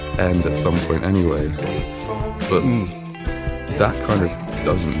all gonna end at some point anyway. But that kind of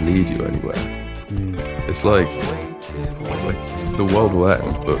doesn't lead you anywhere. It's like the world will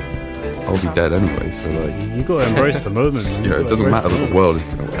end, but I'll be dead anyway. So like, you got to embrace the moment, man. It doesn't matter that the world is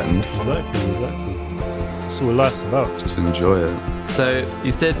going to end. Exactly. That's all life's about. Just enjoy it. So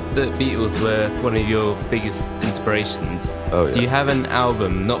you said that Beatles were one of your biggest inspirations. Oh yeah. Do you have an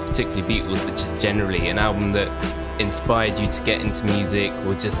album, not particularly Beatles, but just generally an album that inspired you to get into music,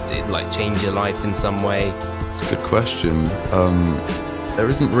 or just change your life in some way? It's a good question. There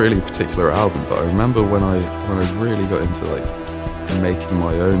isn't really a particular album, but I remember when I really got into making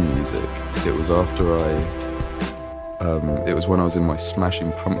my own music. It was after it was when I was in my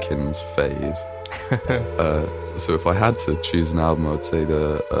Smashing Pumpkins phase. So if I had to choose an album, I'd say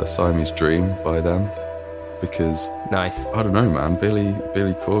the Siamese Dream by them, because nice. I don't know, man. Billy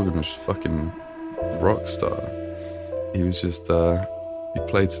Corgan was fucking rock star. He was just he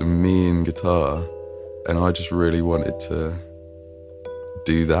played some mean guitar, and I just really wanted to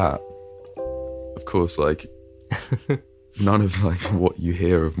do that. Of course, none of what you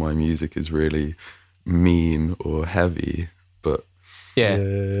hear of my music is really mean or heavy, but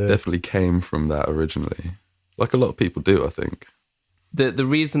definitely came from that originally. Like a lot of people do, I think. The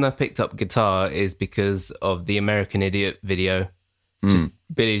reason I picked up guitar is because of the American Idiot video. Just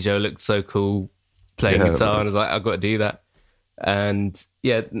Billy Joe looked so cool playing guitar, and I was like, I've got to do that. And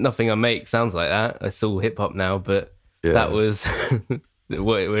yeah, nothing I make sounds like that. It's all hip hop now, but that was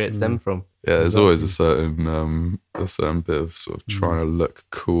where it stemmed from. Yeah, there's always a certain bit of sort of trying to look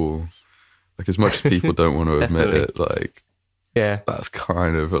cool. Like, as much as people don't want to admit it, that's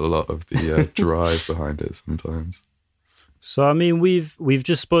kind of a lot of the drive behind it sometimes. So, I mean, we've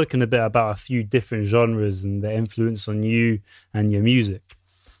just spoken a bit about a few different genres and their influence on you and your music.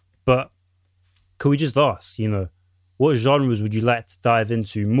 But could we just ask, what genres would you like to dive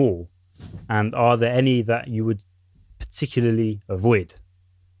into more? And are there any that you would particularly avoid?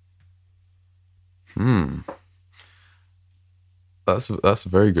 That's a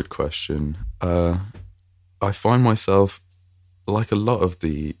very good question. I find myself, like a lot of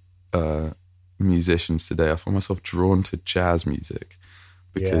the musicians today, I find myself drawn to jazz music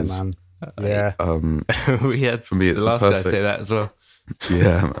because we had for me it's the last perfect. guy say that as well.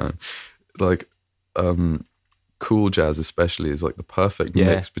 Yeah, man. Cool jazz especially is the perfect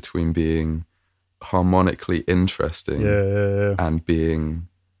mix between being harmonically interesting and being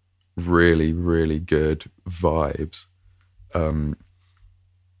really, really good vibes.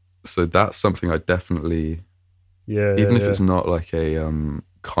 So that's something I definitely, even if it's not a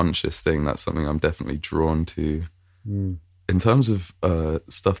conscious thing, that's something I'm definitely drawn to. In terms of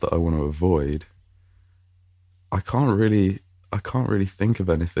stuff that I want to avoid, I can't really think of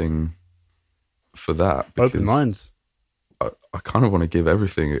anything for that. Open mind. I kind of want to give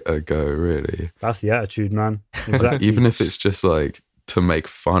everything a go, really. That's the attitude, man. Exactly. Even if it's just to make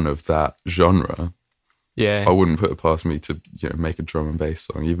fun of that genre. Yeah, I wouldn't put it past me to make a drum and bass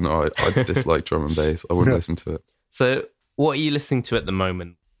song, even though I dislike drum and bass. I wouldn't listen to it. So, what are you listening to at the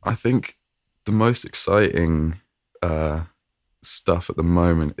moment? I think the most exciting stuff at the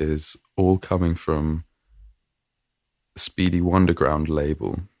moment is all coming from Speedy Wonderground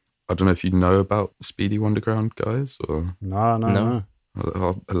label. I don't know if you know about Speedy Wonderground, guys, or no.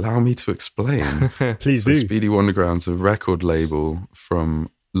 Allow me to explain. Please do. Speedy Wonderground's a record label from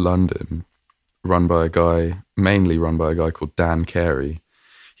London, mainly run by a guy called Dan Carey.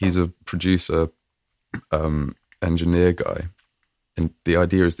 He's a producer. engineer guy. And the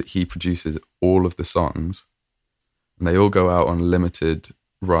idea is that he produces all of the songs, and they all go out on a limited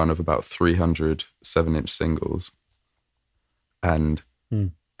run of about 300 7-inch singles. And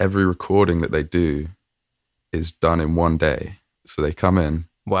every recording that they do is done in one day. So they come in.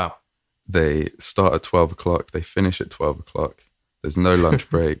 Wow. They start at 12 o'clock. They finish at 12 o'clock. There's no lunch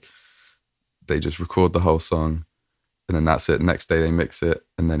break. They just record the whole song. And then that's it. Next day they mix it.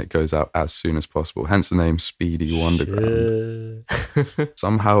 And then it goes out as soon as possible. Hence the name Speedy Wonderground.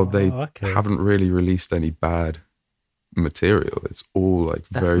 Somehow they haven't really released any bad material. It's all like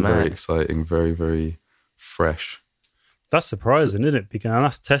very exciting, very, very fresh. That's surprising, isn't it? Because and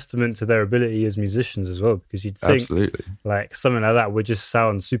that's testament to their ability as musicians as well. Because you'd think like something like that would just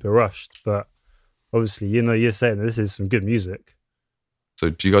sound super rushed, but obviously, you're saying that this is some good music. So,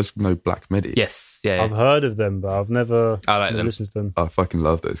 do you guys know Black Midi? Yes, yeah. I've heard of them, but I've never listened to them. I fucking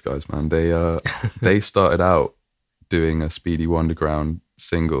love those guys, man. They started out doing a Speedy Wonderground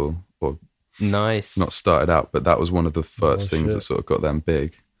single, or nice. Not started out, but that was one of the first things that sort of got them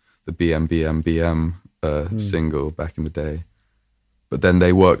big. The BM single back in the day. But then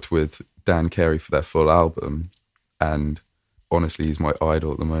they worked with Dan Carey for their full album, and honestly, he's my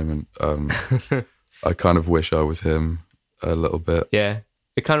idol at the moment. I kind of wish I was him a little bit. Yeah,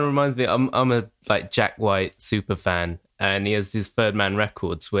 it kind of reminds me. I'm a like Jack White super fan, and he has these Third Man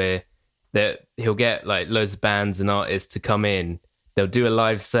Records where he'll get like loads of bands and artists to come in. They'll do a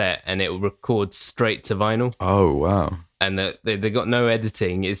live set, and it will record straight to vinyl. Oh wow! And they got no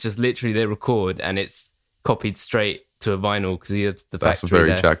editing. It's just literally they record, and it's copied straight to a vinyl because he has the factory. That's a very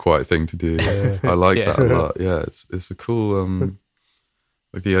there. Jack White thing to do. I like that a lot. Yeah, it's a cool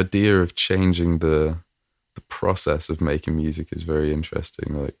like the idea of changing the process of making music is very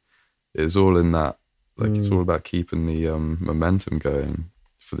interesting. Like it's all in that. Like it's all about keeping the momentum going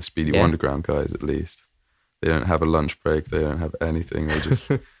for the Speedy Wonderground guys. At least they don't have a lunch break. They don't have anything.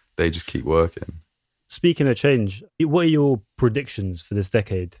 They just keep working. Speaking of change, what are your predictions for this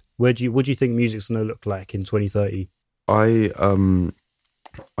decade? What do you think music's going to look like in 2030? I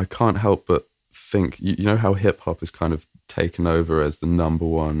can't help but think, you know how hip hop has kind of taken over as the number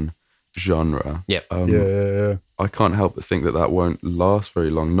one genre. Yep. Yeah. I can't help but think that won't last very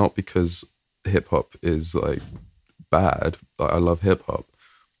long. Not because hip hop is like bad. Like, I love hip hop,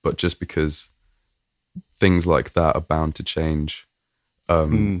 but just because things like that are bound to change.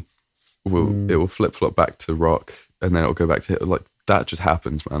 It will flip flop back to rock, and then it'll go back to hip. Like that just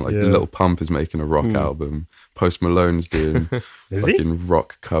happens, man. Like Lil Pump is making a rock album. Post Malone's doing fucking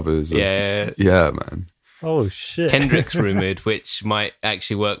rock covers. Yeah, man. Oh shit! Kendrick's rumored, which might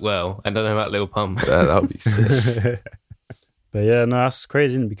actually work well. I don't know about Lil Pump. Yeah, that would be sick. But yeah, no, that's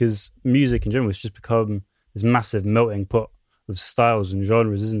crazy, isn't it? Because music in general has just become this massive melting pot of styles and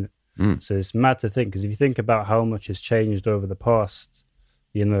genres, isn't it? So it's mad to think, because if you think about how much has changed over the past,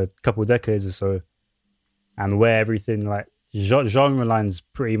 couple of decades or so, and where everything like genre lines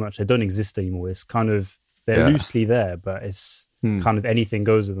pretty much they don't exist anymore. It's kind of they're loosely there, but it's kind of anything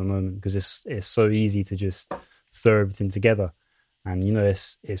goes at the moment because it's so easy to just throw everything together. And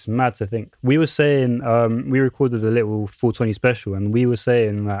it's mad to think. We were saying we recorded a little 420 special, and we were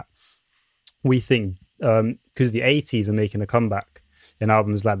saying that we think because the 80s are making a comeback in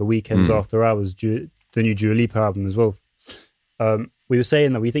albums like The Weeknd's After Hours, the new Dua Lipa album as well. We were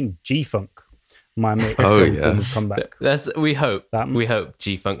saying that we think G-Funk might make a comeback. We hope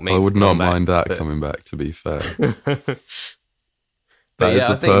G-Funk makes. I would not mind that but... coming back. To be fair, but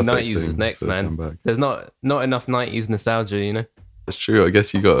yeah, I think 90s is next, man. There's not enough 90s nostalgia, It's true. I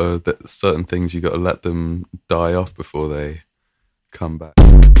guess you got to certain things you got to let them die off before they come back.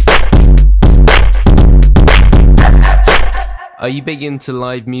 Are you big into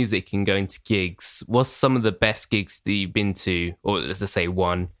live music and going to gigs? What's some of the best gigs that you've been to, or let's just say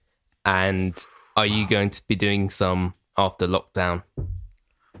one? And are you going to be doing some after lockdown?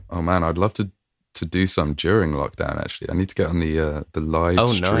 Oh man, I'd love to do some during lockdown. Actually, I need to get on the live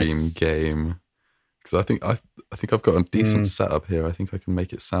stream game because I think I've got a decent setup here. I think I can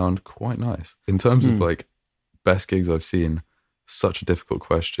make it sound quite nice. In terms of like best gigs I've seen. Such a difficult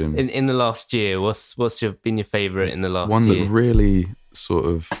question. In the last year, what's been your favourite in the last one year? That really sort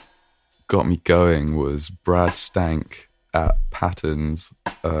of got me going was Brad Stank at Patterns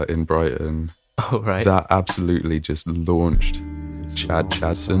in Brighton. Oh right, that absolutely just launched Chad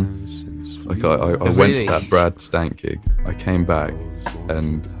Chadson. Like I went to that Brad Stank gig. I came back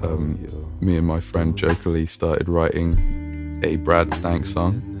and me and my friend jokingly started writing a Brad Stank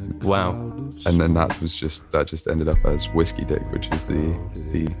song. Wow. And then that just ended up as Whiskey Dick, which is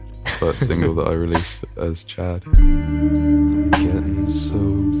the first single that I released as Chad. I'm getting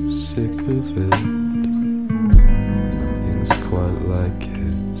so sick of it.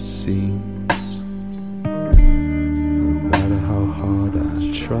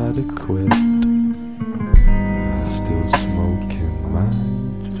 try to quit. I still smoke in my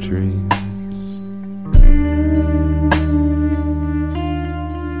dreams.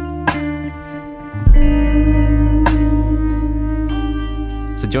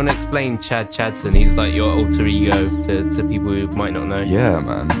 So do you want to explain Chad Chadson? He's like your alter ego to people who might not know. Yeah,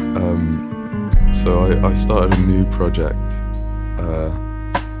 man. So I started a new project.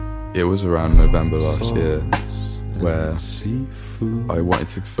 It was around November last year, where I wanted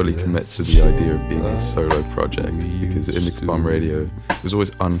to fully commit to the idea of being a solo project, because Indica Bomb Radio, it was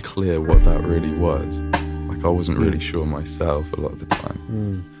always unclear what that really was. Like, I wasn't really sure myself a lot of the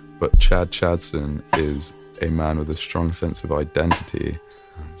time. But Chad Chadson is a man with a strong sense of identity.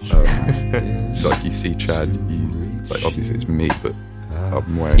 Like, you see Chad, like, obviously it's me, but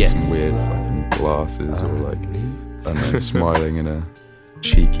I'm wearing some weird fucking glasses, or like, I don't know, smiling in a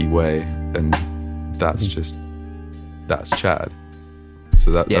cheeky way, and that's Chad.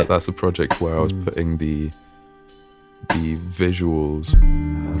 So that's a project where I was putting the visuals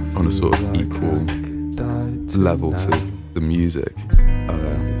on a sort of equal level to the music.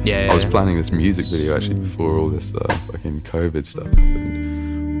 I was planning this music video actually before all this fucking COVID stuff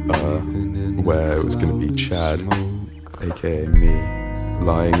happened, where it was going to be Chad, aka me,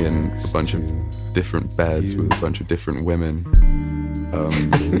 lying in a bunch of different beds with a bunch of different women.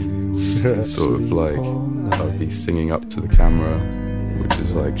 Sort of like, I'd be singing up to the camera, which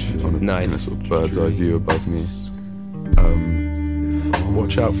is like in a sort of bird's eye view above me.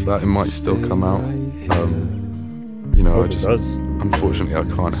 Watch out for that, it might still come out. Unfortunately I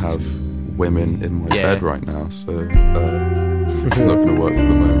can't have women in my bed right now, so it's not going to work for the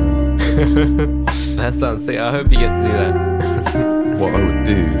moment. That sounds sick. I hope you get to do that. What I would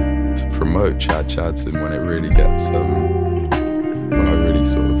do to promote Chad Chadson when it really gets when I really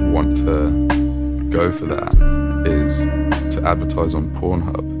sort of want to go for that, is to advertise on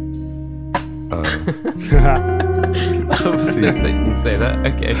Pornhub. I was thinking you say that.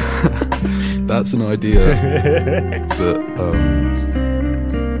 Okay. That's an idea that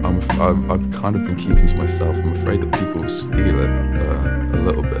I've kind of been keeping to myself. I'm afraid that people will steal it a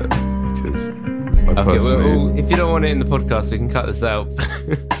little bit, because I personally... if you don't want it in the podcast, we can cut this out.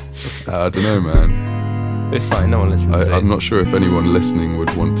 I don't know, man. It's fine, no one listens to it. I'm not sure if anyone listening would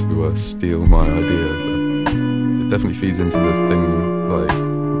want to steal my idea, but it definitely feeds into the thing, like,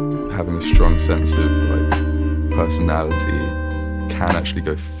 having a strong sense of, like, personality can actually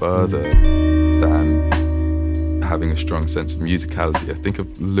go further than having a strong sense of musicality. I think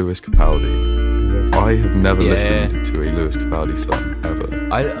of Lewis Capaldi. I have never listened to a Lewis Capaldi song ever.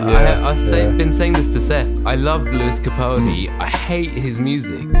 I've been saying this to Seth. I love Lewis Capaldi. I hate his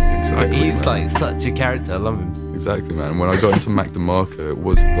music. Exactly, he's like such a character. I love him. Exactly, man. When I got into Mac DeMarco, it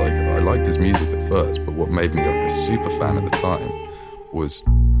was like, I liked his music at first, but what made me a super fan at the time was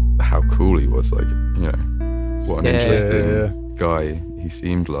how cool he was. Like, you know, what an interesting guy he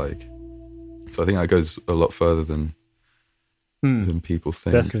seemed like. So I think that goes a lot further than people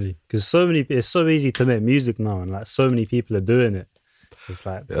think. Definitely, because it's so easy to make music now, and like so many people are doing it. It's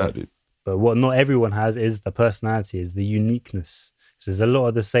like, dude. But what not everyone has is the personality, is the uniqueness. Because there's a lot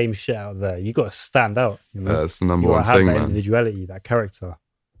of the same shit out there. You got to stand out. You know? That's the number one thing, man. That individuality, that character.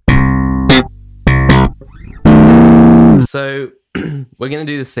 So we're gonna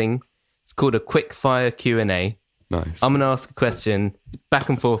do this thing. It's called a quick fire Q&A. Nice. I'm gonna ask a question, back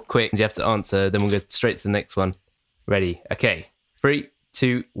and forth, quick. You have to answer. Then we'll go straight to the next one. Ready? Okay. 3,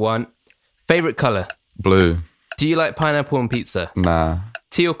 2, 1. Favorite color? Blue. Do you like pineapple on pizza? Nah.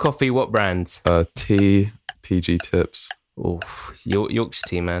 Tea or coffee? What brands? Tea. PG Tips. Oh, Yorkshire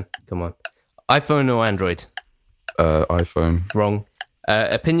tea, man. Come on. iPhone or Android? iPhone. Wrong.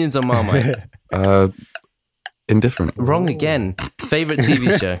 Opinions on Marmite? Indifferent. Wrong again. Favorite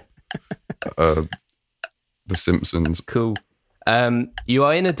TV show? The Simpsons. Cool. You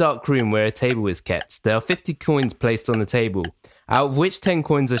are in a dark room where a table is kept. There are 50 coins placed on the table, out of which 10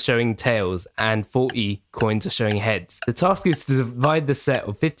 coins are showing tails and 40 coins are showing heads. The task is to divide the set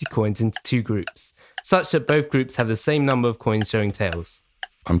of 50 coins into 2 groups, such that both groups have the same number of coins showing tails.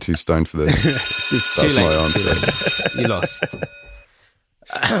 I'm too stoned for this. That's my answer. You lost.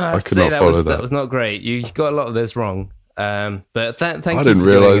 I could not follow that. That was not great. You got a lot of this wrong. But thank you. I didn't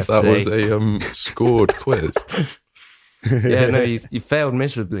realise that was a scored quiz. Yeah, no, you failed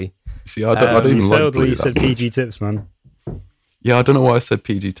miserably. See, I don't even like failed blue. You said PG Tips, man. Yeah, I don't know why I said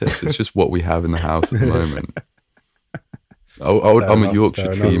PG Tips. It's just what we have in the house at the moment. I'm a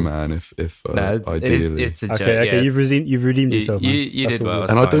Yorkshire fair tea enough. man. If No, ideally, it's a joke. Okay, yeah. you've redeemed yourself, man. You That's did all well. good.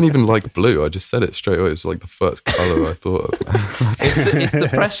 and I It's don't fine. even like blue. I just said it straight away. It's like the first color I thought of. Man. It's the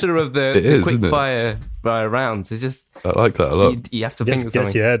pressure of the, It is, quick isn't it? fire rounds. It's just I like that a lot. you have to think of Gets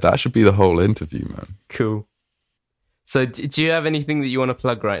something your head. That should be the whole interview, man. cool. So, do you have anything that you want to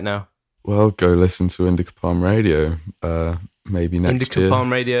plug right now? Well, go listen to Indica Palm Radio. Maybe next Indica year.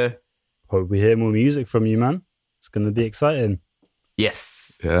 Palm Radio. Hope we hear more music from you, man. It's going to be exciting.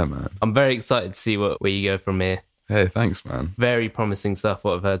 Yes, Yeah, man. I'm very excited to see where you go from here. Hey, thanks, man. Very promising stuff.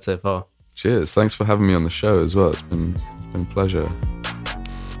 What I've heard so far. Cheers. Thanks for having me on the show as well. It's been a pleasure.